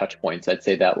important touch points. I'd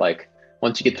say that like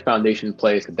once you get the foundation in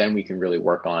place, then we can really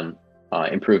work on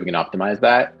improving and optimize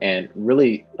that, and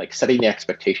really like setting the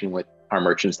expectation with our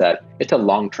merchants that it's a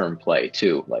long-term play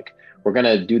too. Like we're going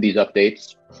to do these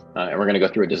updates and we're going to go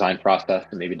through a design process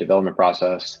and maybe development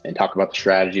process and talk about the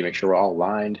strategy, make sure we're all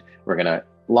aligned. We're going to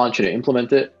launch it and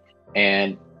implement it.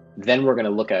 And then we're going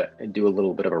to look at and do a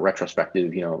little bit of a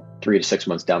retrospective, 3 to 6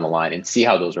 months down the line and see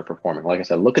how those are performing. Like I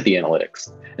said, look at the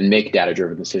analytics and make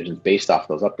data-driven decisions based off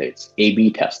those updates.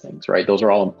 A/B testings, right? Those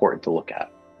are all important to look at.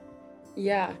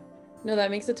 Yeah, no,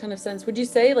 that makes a ton of sense. Would you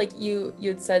say like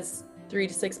you'd said 3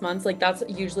 to 6 months, like that's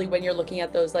usually when you're looking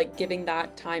at those, like giving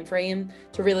that time frame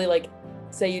to really like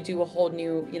say you do a whole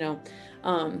new,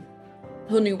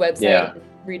 whole new website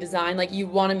redesign, like you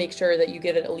want to make sure that you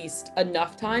give it at least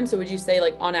enough time. So would you say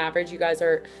like on average you guys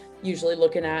are usually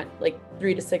looking at like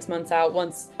 3 to 6 months out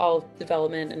once all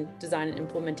development and design and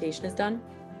implementation is done?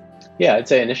 Yeah, I'd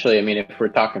say initially, if we're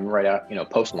talking right out,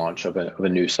 post-launch of a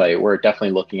new site, we're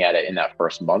definitely looking at it in that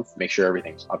first month, make sure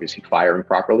everything's obviously firing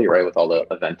properly, right? With all the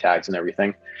event tags and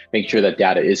everything, make sure that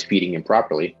data is feeding in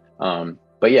properly.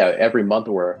 But yeah, every month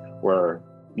we're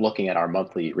looking at our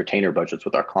monthly retainer budgets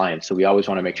with our clients. So we always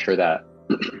want to make sure that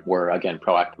we're, again,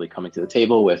 proactively coming to the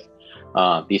table with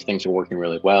these things are working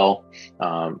really well,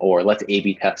 or let's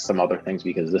A/B test some other things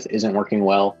because this isn't working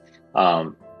well.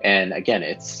 And again,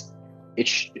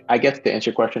 I guess to answer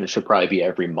your question, it should probably be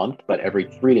every month, but every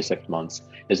 3 to 6 months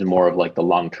is more of like the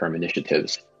long-term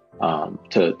initiatives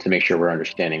to make sure we're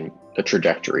understanding the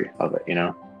trajectory of it,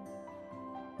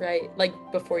 Right. Like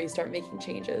before you start making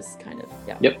changes, kind of.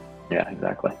 Yeah. Yep. Yeah,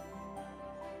 exactly.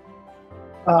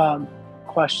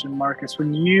 Question, Marcus,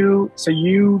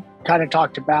 you kind of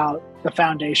talked about the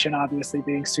foundation obviously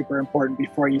being super important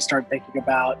before you start thinking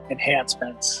about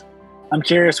enhancements. I'm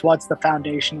curious, once the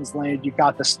foundation is laid, you've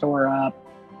got the store up,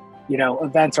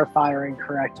 events are firing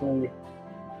correctly.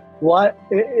 What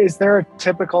is there a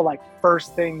typical like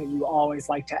first thing that you always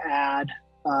like to add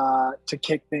to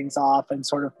kick things off and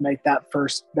sort of make that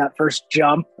first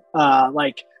jump?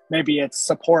 Like maybe it's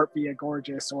support via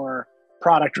Gorgias or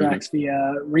product Rex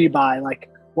via Rebuy. Like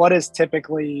what is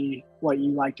typically what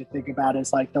you like to think about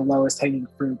as like the lowest hanging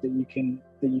fruit that you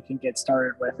can get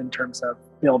started with in terms of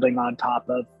building on top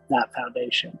of that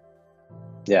foundation?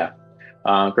 Yeah,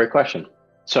 great question.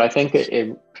 So I think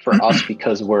for us,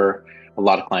 because a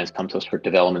lot of clients come to us for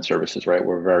development services, right?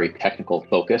 We're very technical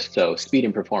focused. So speed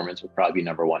and performance would probably be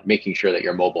number one, making sure that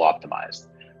you're mobile optimized.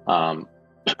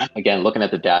 Again, looking at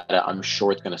the data, I'm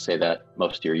sure it's going to say that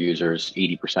most of your users,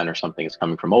 80% or something, is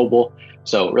coming from mobile.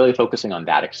 So really focusing on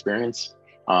that experience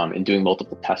and doing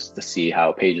multiple tests to see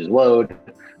how pages load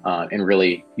and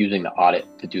really using the audit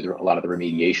to do a lot of the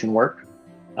remediation work.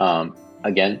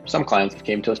 Again, some clients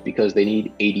came to us because they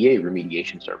need ADA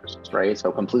remediation services, right?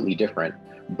 So completely different,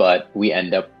 but we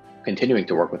end up continuing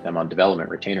to work with them on development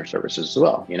retainer services as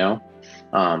well,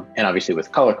 and obviously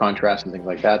with color contrast and things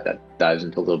like that, that dives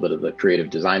into a little bit of the creative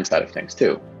design side of things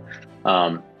too.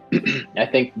 I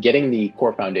think getting the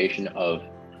core foundation of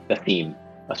the theme,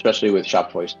 especially with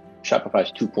Shopify's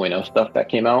 2.0 stuff that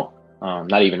came out,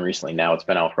 not even recently now, it's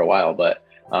been out for a while, but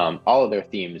all of their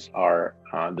themes are,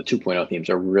 the 2.0 themes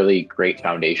are really great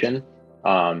foundation.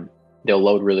 They'll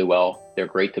load really well. They're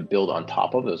great to build on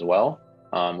top of as well,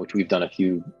 which we've done a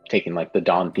few, taking like the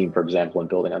Dawn theme, for example, and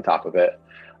building on top of it.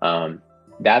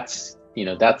 That's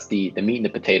the meat and the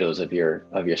potatoes of your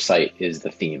site is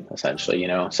the theme, essentially,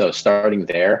 So starting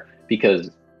there,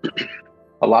 because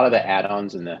a lot of the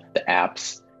add-ons and the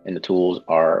apps and the tools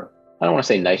are, I don't want to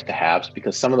say nice to haves,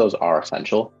 because some of those are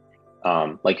essential.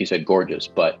 Like you said, gorgeous,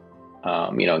 but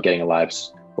getting a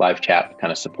live chat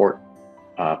kind of support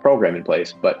program in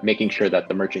place, but making sure that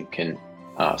the merchant can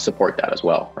support that as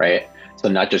well, right? So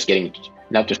not just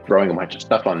throwing a bunch of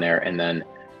stuff on there and then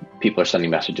people are sending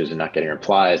messages and not getting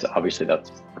replies. Obviously,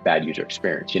 that's a bad user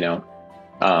experience,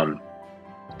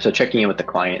 So checking in with the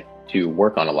client to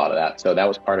work on a lot of that. So that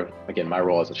was part of, again, my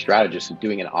role as a strategist, of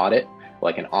doing an audit,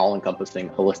 like an all-encompassing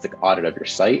holistic audit of your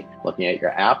site, looking at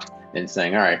your apps and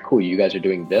saying, all right, cool, you guys are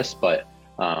doing this, but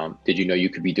did you know you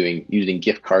could be using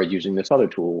gift cards using this other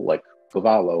tool like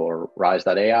Govalo or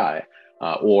Rise.ai,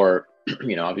 or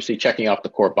obviously checking off the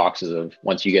core boxes of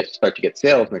once you start to get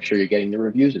sales, make sure you're getting the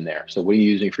reviews in there. So what are you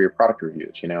using for your product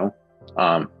reviews?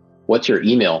 What's your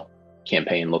email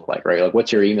campaign look like, right? Like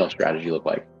what's your email strategy look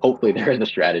like? Hopefully there is a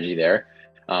strategy there.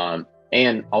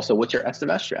 And also what's your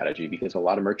SMS strategy? Because a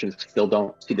lot of merchants still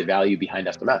don't see the value behind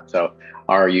SMS. So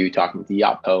are you talking to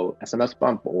Yotpo, SMS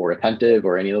Bump, or Attentive,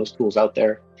 or any of those tools out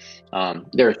there?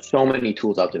 There are so many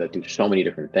tools out there that do so many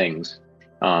different things.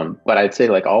 But I'd say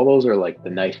like all those are like the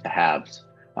nice to haves,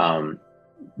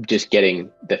 just getting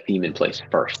the theme in place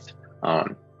first.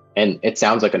 And it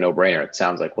sounds like a no brainer. It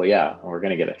sounds like, well, yeah, we're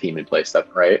going to get a theme in place,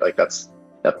 right? Like that's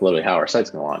literally how our site's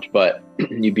going to launch. But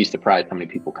you'd be surprised how many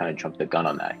people kind of jump the gun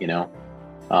on that,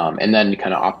 and then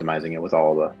kind of optimizing it with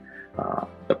all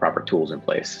the proper tools in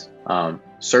place.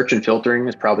 Search and filtering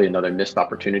is probably another missed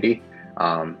opportunity,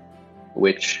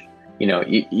 which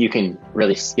you can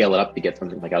really scale it up to get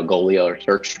something like Algolia or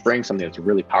SearchSpring, something that's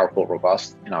really powerful,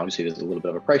 robust, and obviously there's a little bit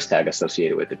of a price tag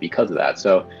associated with it because of that.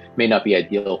 So it may not be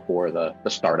ideal for the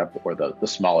startup or the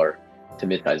smaller to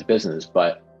mid-sized business,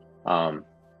 but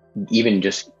even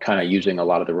just kind of using a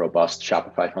lot of the robust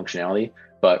Shopify functionality,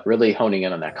 but really honing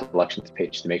in on that collections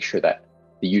page to make sure that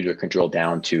the user can drill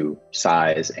down to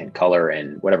size and color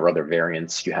and whatever other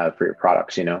variants you have for your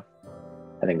products, I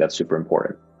think that's super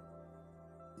important.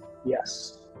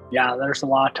 Yes. Yeah, there's a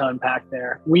lot to unpack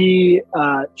there. We,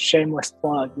 shameless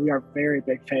plug, we are very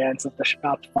big fans of the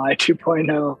Shopify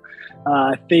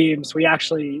 2.0 themes. We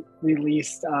actually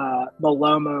released the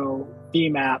Lomo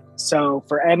theme app. So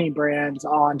for any brands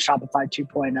on Shopify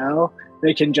 2.0,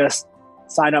 they can just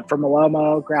sign up for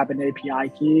Malomo, grab an API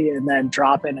key, and then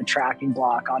drop in a tracking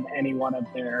block on any one of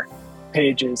their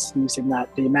pages using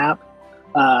that theme app.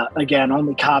 Again,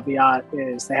 only caveat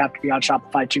is they have to be on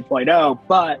Shopify 2.0,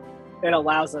 but it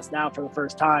allows us now for the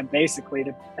first time basically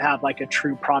to have like a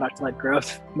true product-led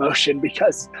growth motion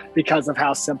because of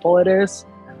how simple it is.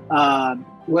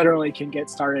 Literally can get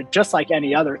started just like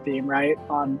any other theme, right?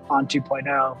 On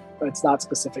 2.0, it's not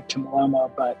specific to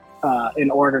Malomo, but in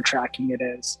order tracking it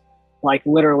is. Like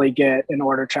literally get an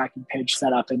order tracking page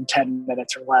set up in 10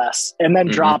 minutes or less, and then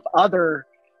drop other,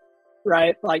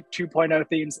 right, like 2.0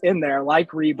 themes in there,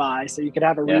 like Rebuy. So you could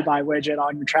have a Rebuy widget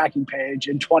on your tracking page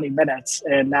in 20 minutes,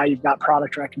 and now you've got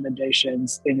product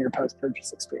recommendations in your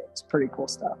post-purchase experience. Pretty cool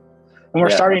stuff. And we're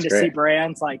starting to see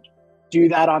brands like do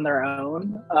that on their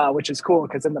own, which is cool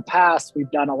because in the past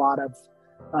we've done a lot of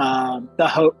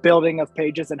the building of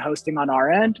pages and hosting on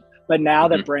our end, but now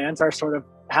that brands are sort of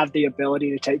have the ability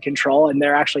to take control and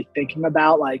they're actually thinking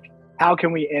about like, how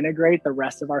can we integrate the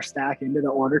rest of our stack into the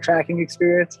order tracking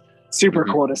experience? super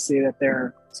cool to see that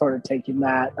they're sort of taking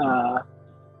that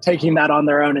on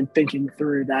their own and thinking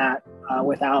through that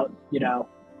without,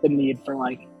 the need for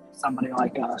like somebody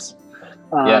like us.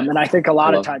 And I think a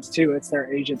lot of times too, it's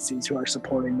their agencies who are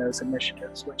supporting those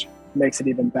initiatives, which makes it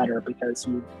even better because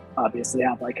you obviously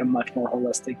have like a much more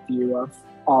holistic view of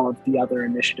all of the other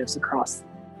initiatives across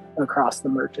the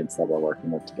merchants that we're working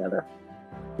with together.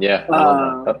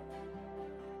 Yeah.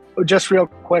 Just real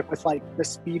quick, with like the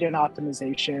speed and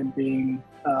optimization being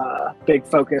a big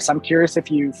focus, I'm curious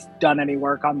if you've done any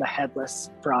work on the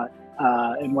headless front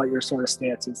and what your sort of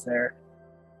stance is there.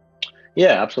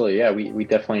 Yeah, absolutely. Yeah, we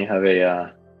definitely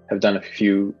have done a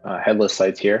few headless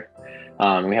sites here.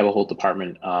 We have a whole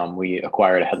department. We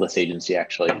acquired a headless agency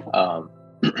actually. Oh,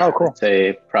 cool. I'd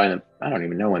say probably, I don't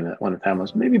even know when the time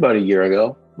was. Maybe about a year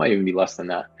ago. Might even be less than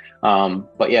that.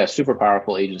 But yeah, super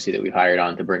powerful agency that we've hired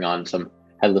on to bring on some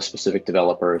headless specific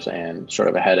developers and sort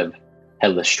of a head of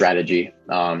headless strategy.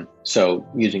 So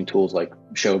using tools like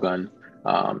Shogun,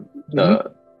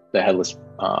 the headless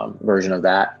version of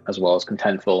that, as well as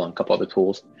Contentful and a couple other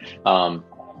tools.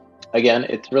 Again,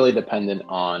 it's really dependent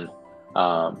on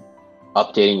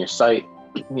updating your site.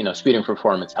 Speed and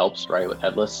performance helps, right, with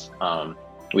headless.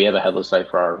 We have a headless site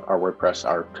for our WordPress,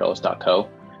 our Trellis.co,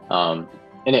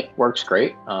 and it works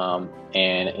great.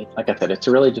 And like I said, it's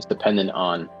really just dependent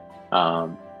on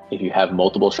if you have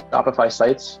multiple Shopify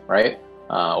sites, right,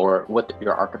 or what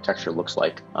your architecture looks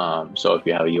like. So if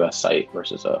you have a US site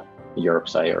versus a Europe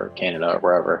site or Canada or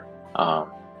wherever,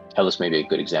 headless may be a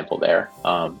good example there.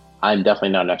 I'm definitely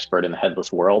not an expert in the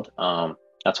headless world.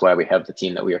 That's why we have the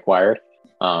team that we acquired.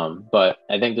 But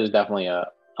I think there's definitely a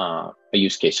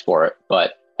use case for it.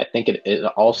 But I think it is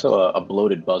also a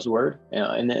bloated buzzword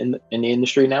in the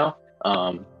industry now.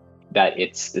 That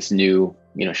it's this new,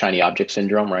 shiny object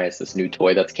syndrome, right? It's this new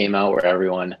toy that's came out where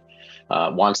everyone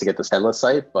wants to get this headless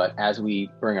site. But as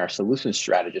we bring our solution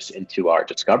strategists into our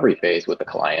discovery phase with the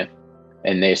client,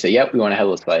 and they say, yep, we want a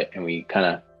headless site, and we kind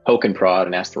of poke and prod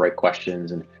and ask the right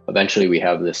questions, and eventually we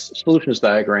have this solutions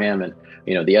diagram and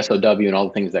the SOW and all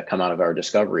the things that come out of our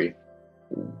discovery,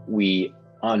 we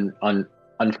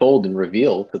unfold and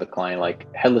reveal to the client like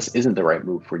headless isn't the right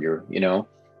move for you.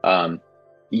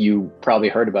 You probably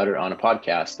heard about it on a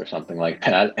podcast or something like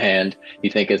that, and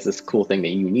you think it's this cool thing that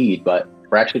you need, but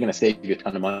we're actually going to save you a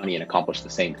ton of money and accomplish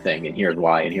the same thing, and here's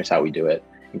why, and here's how we do it,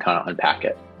 and kind of unpack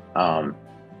it.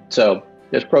 So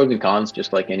there's pros and cons,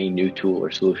 just like any new tool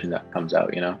or solution that comes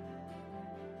out,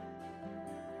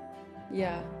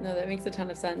 Yeah, no, that makes a ton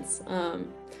of sense.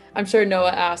 I'm sure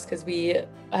Noah asked because we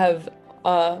have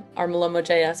our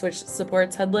Malomo.js, which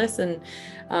supports headless, and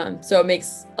so it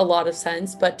makes a lot of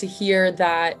sense. But to hear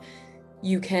that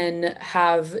you can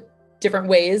have different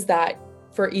ways that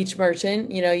for each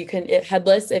merchant, you can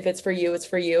headless, if it's for you, it's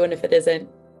for you, and if it isn't,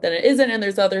 then it isn't. And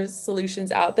there's other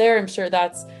solutions out there. I'm sure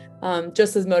that's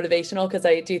just as motivational, because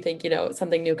I do think,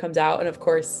 something new comes out. And of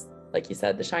course, like you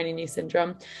said, the shiny new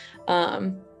syndrome,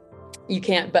 you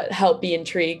can't but help be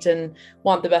intrigued and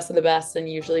want the best of the best. And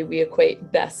usually we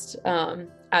equate best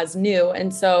as new.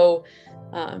 And so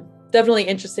definitely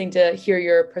interesting to hear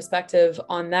your perspective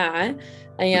on that.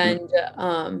 And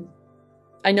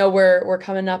I know we're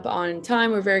coming up on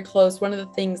time. We're very close. One of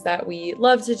the things that we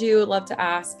love to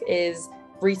ask is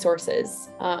resources.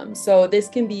 So this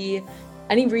can be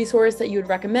any resource that you would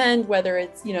recommend, whether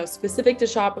it's, specific to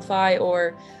Shopify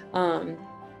or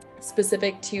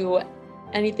specific to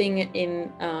anything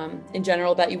in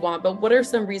general that you want. But what are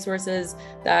some resources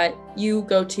that you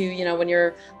go to, when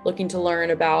you're looking to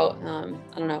learn about,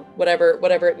 I don't know,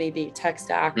 whatever it may be, tech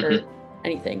stack or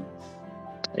anything?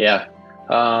 Yeah.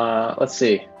 Let's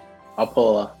see. I'll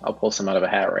pull some out of a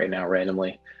hat right now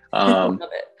randomly. Love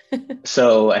it.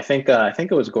 So I think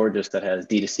it was Gorgias that has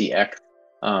D2CX,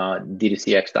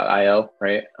 D2CX.io,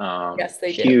 right? Yes,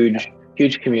 they do.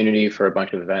 Huge community for a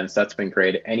bunch of events. That's been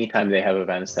great. Anytime they have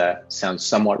events that sound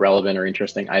somewhat relevant or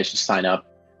interesting, I just sign up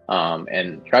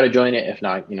and try to join it. If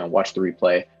not, watch the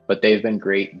replay. But they've been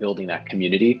great building that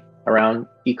community around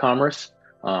e-commerce.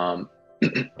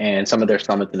 And some of their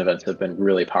summits and events have been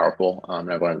really powerful.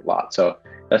 And I've learned a lot. So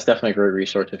that's definitely a great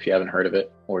resource if you haven't heard of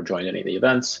it or joined any of the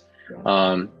events.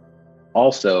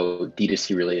 Also,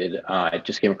 D2C related, I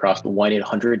just came across the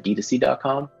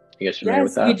 1-800-D2C.com. You guys familiar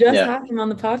with that? We just had him on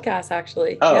the podcast,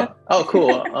 actually. Oh,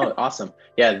 cool. Oh, awesome.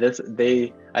 Yeah,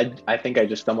 I think I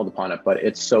just stumbled upon it, but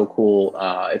it's so cool.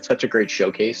 It's such a great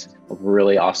showcase of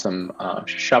really awesome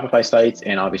Shopify sites,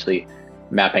 and obviously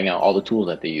mapping out all the tools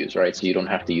that they use, right? So you don't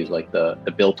have to use like the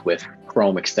built with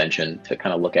Chrome extension to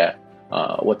kind of look at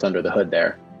what's under the hood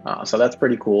there. So that's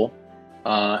pretty cool.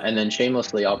 And then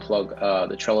shamelessly, I'll plug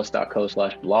the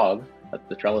Trellis.co/blog. That's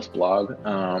the Trellis blog.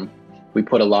 We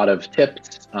put a lot of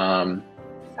tips,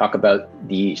 talk about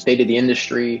the state of the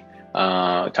industry,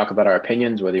 talk about our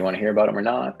opinions, whether you want to hear about them or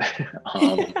not.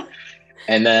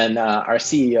 And then our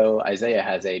CEO, Isaiah,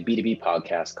 has a B2B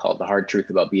podcast called The Hard Truth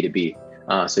About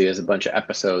B2B. So he has a bunch of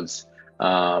episodes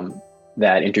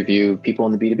that interview people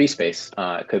in the B2B space.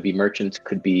 It could be merchants,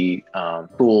 could be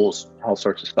schools, all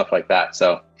sorts of stuff like that.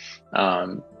 So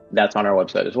that's on our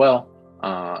website as well.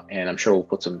 And I'm sure we'll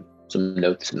put some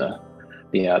notes in the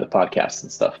podcast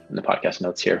and stuff in the podcast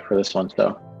notes here for this one.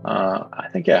 So I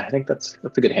think that's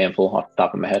a good handful off the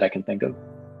top of my head I can think of.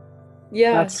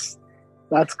 Yeah.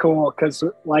 That's cool, because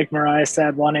like Mariah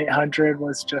said, 1-800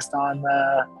 was just on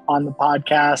the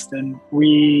podcast, and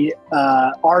we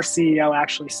our CEO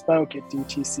actually spoke at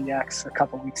DTCX a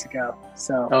couple weeks ago.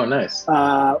 So nice.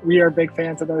 We are big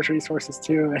fans of those resources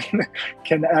too, and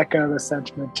can echo the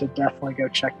sentiment to definitely go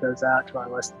check those out to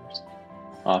our listeners.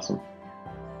 Awesome.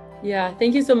 Yeah,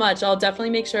 thank you so much. I'll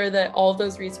definitely make sure that all of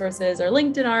those resources are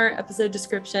linked in our episode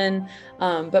description.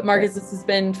 But Marcus, this has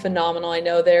been phenomenal. I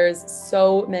know there's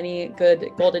so many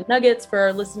good golden nuggets for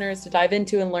our listeners to dive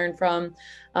into and learn from.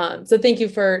 So thank you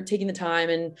for taking the time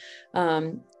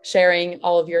and sharing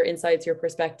all of your insights, your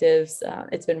perspectives.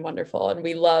 It's been wonderful. And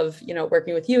we love,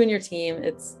 working with you and your team.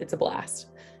 It's a blast.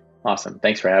 Awesome.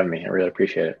 Thanks for having me. I really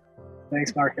appreciate it.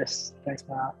 Thanks, Marcus. Thanks,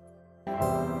 Matt.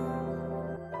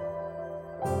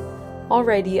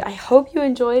 Alrighty, I hope you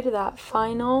enjoyed that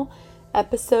final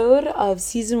episode of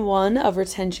season 1 of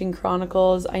Retention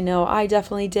Chronicles. I know I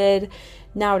definitely did.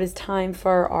 Now it is time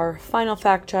for our final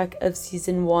fact check of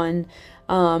season 1.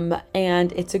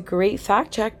 And it's a great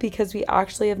fact check because we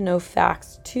actually have no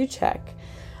facts to check.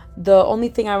 The only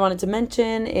thing I wanted to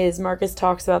mention is Marcus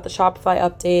talks about the Shopify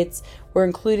updates. We're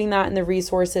including that in the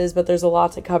resources, but there's a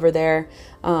lot to cover there.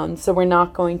 So we're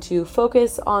not going to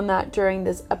focus on that during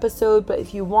this episode, but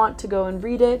if you want to go and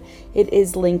read it, it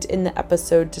is linked in the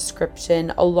episode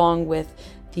description along with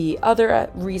the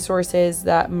other resources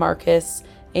that Marcus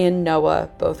and Noah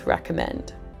both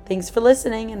recommend. Thanks for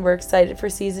listening, and we're excited for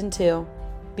season 2.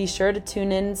 Be sure to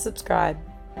tune in and subscribe.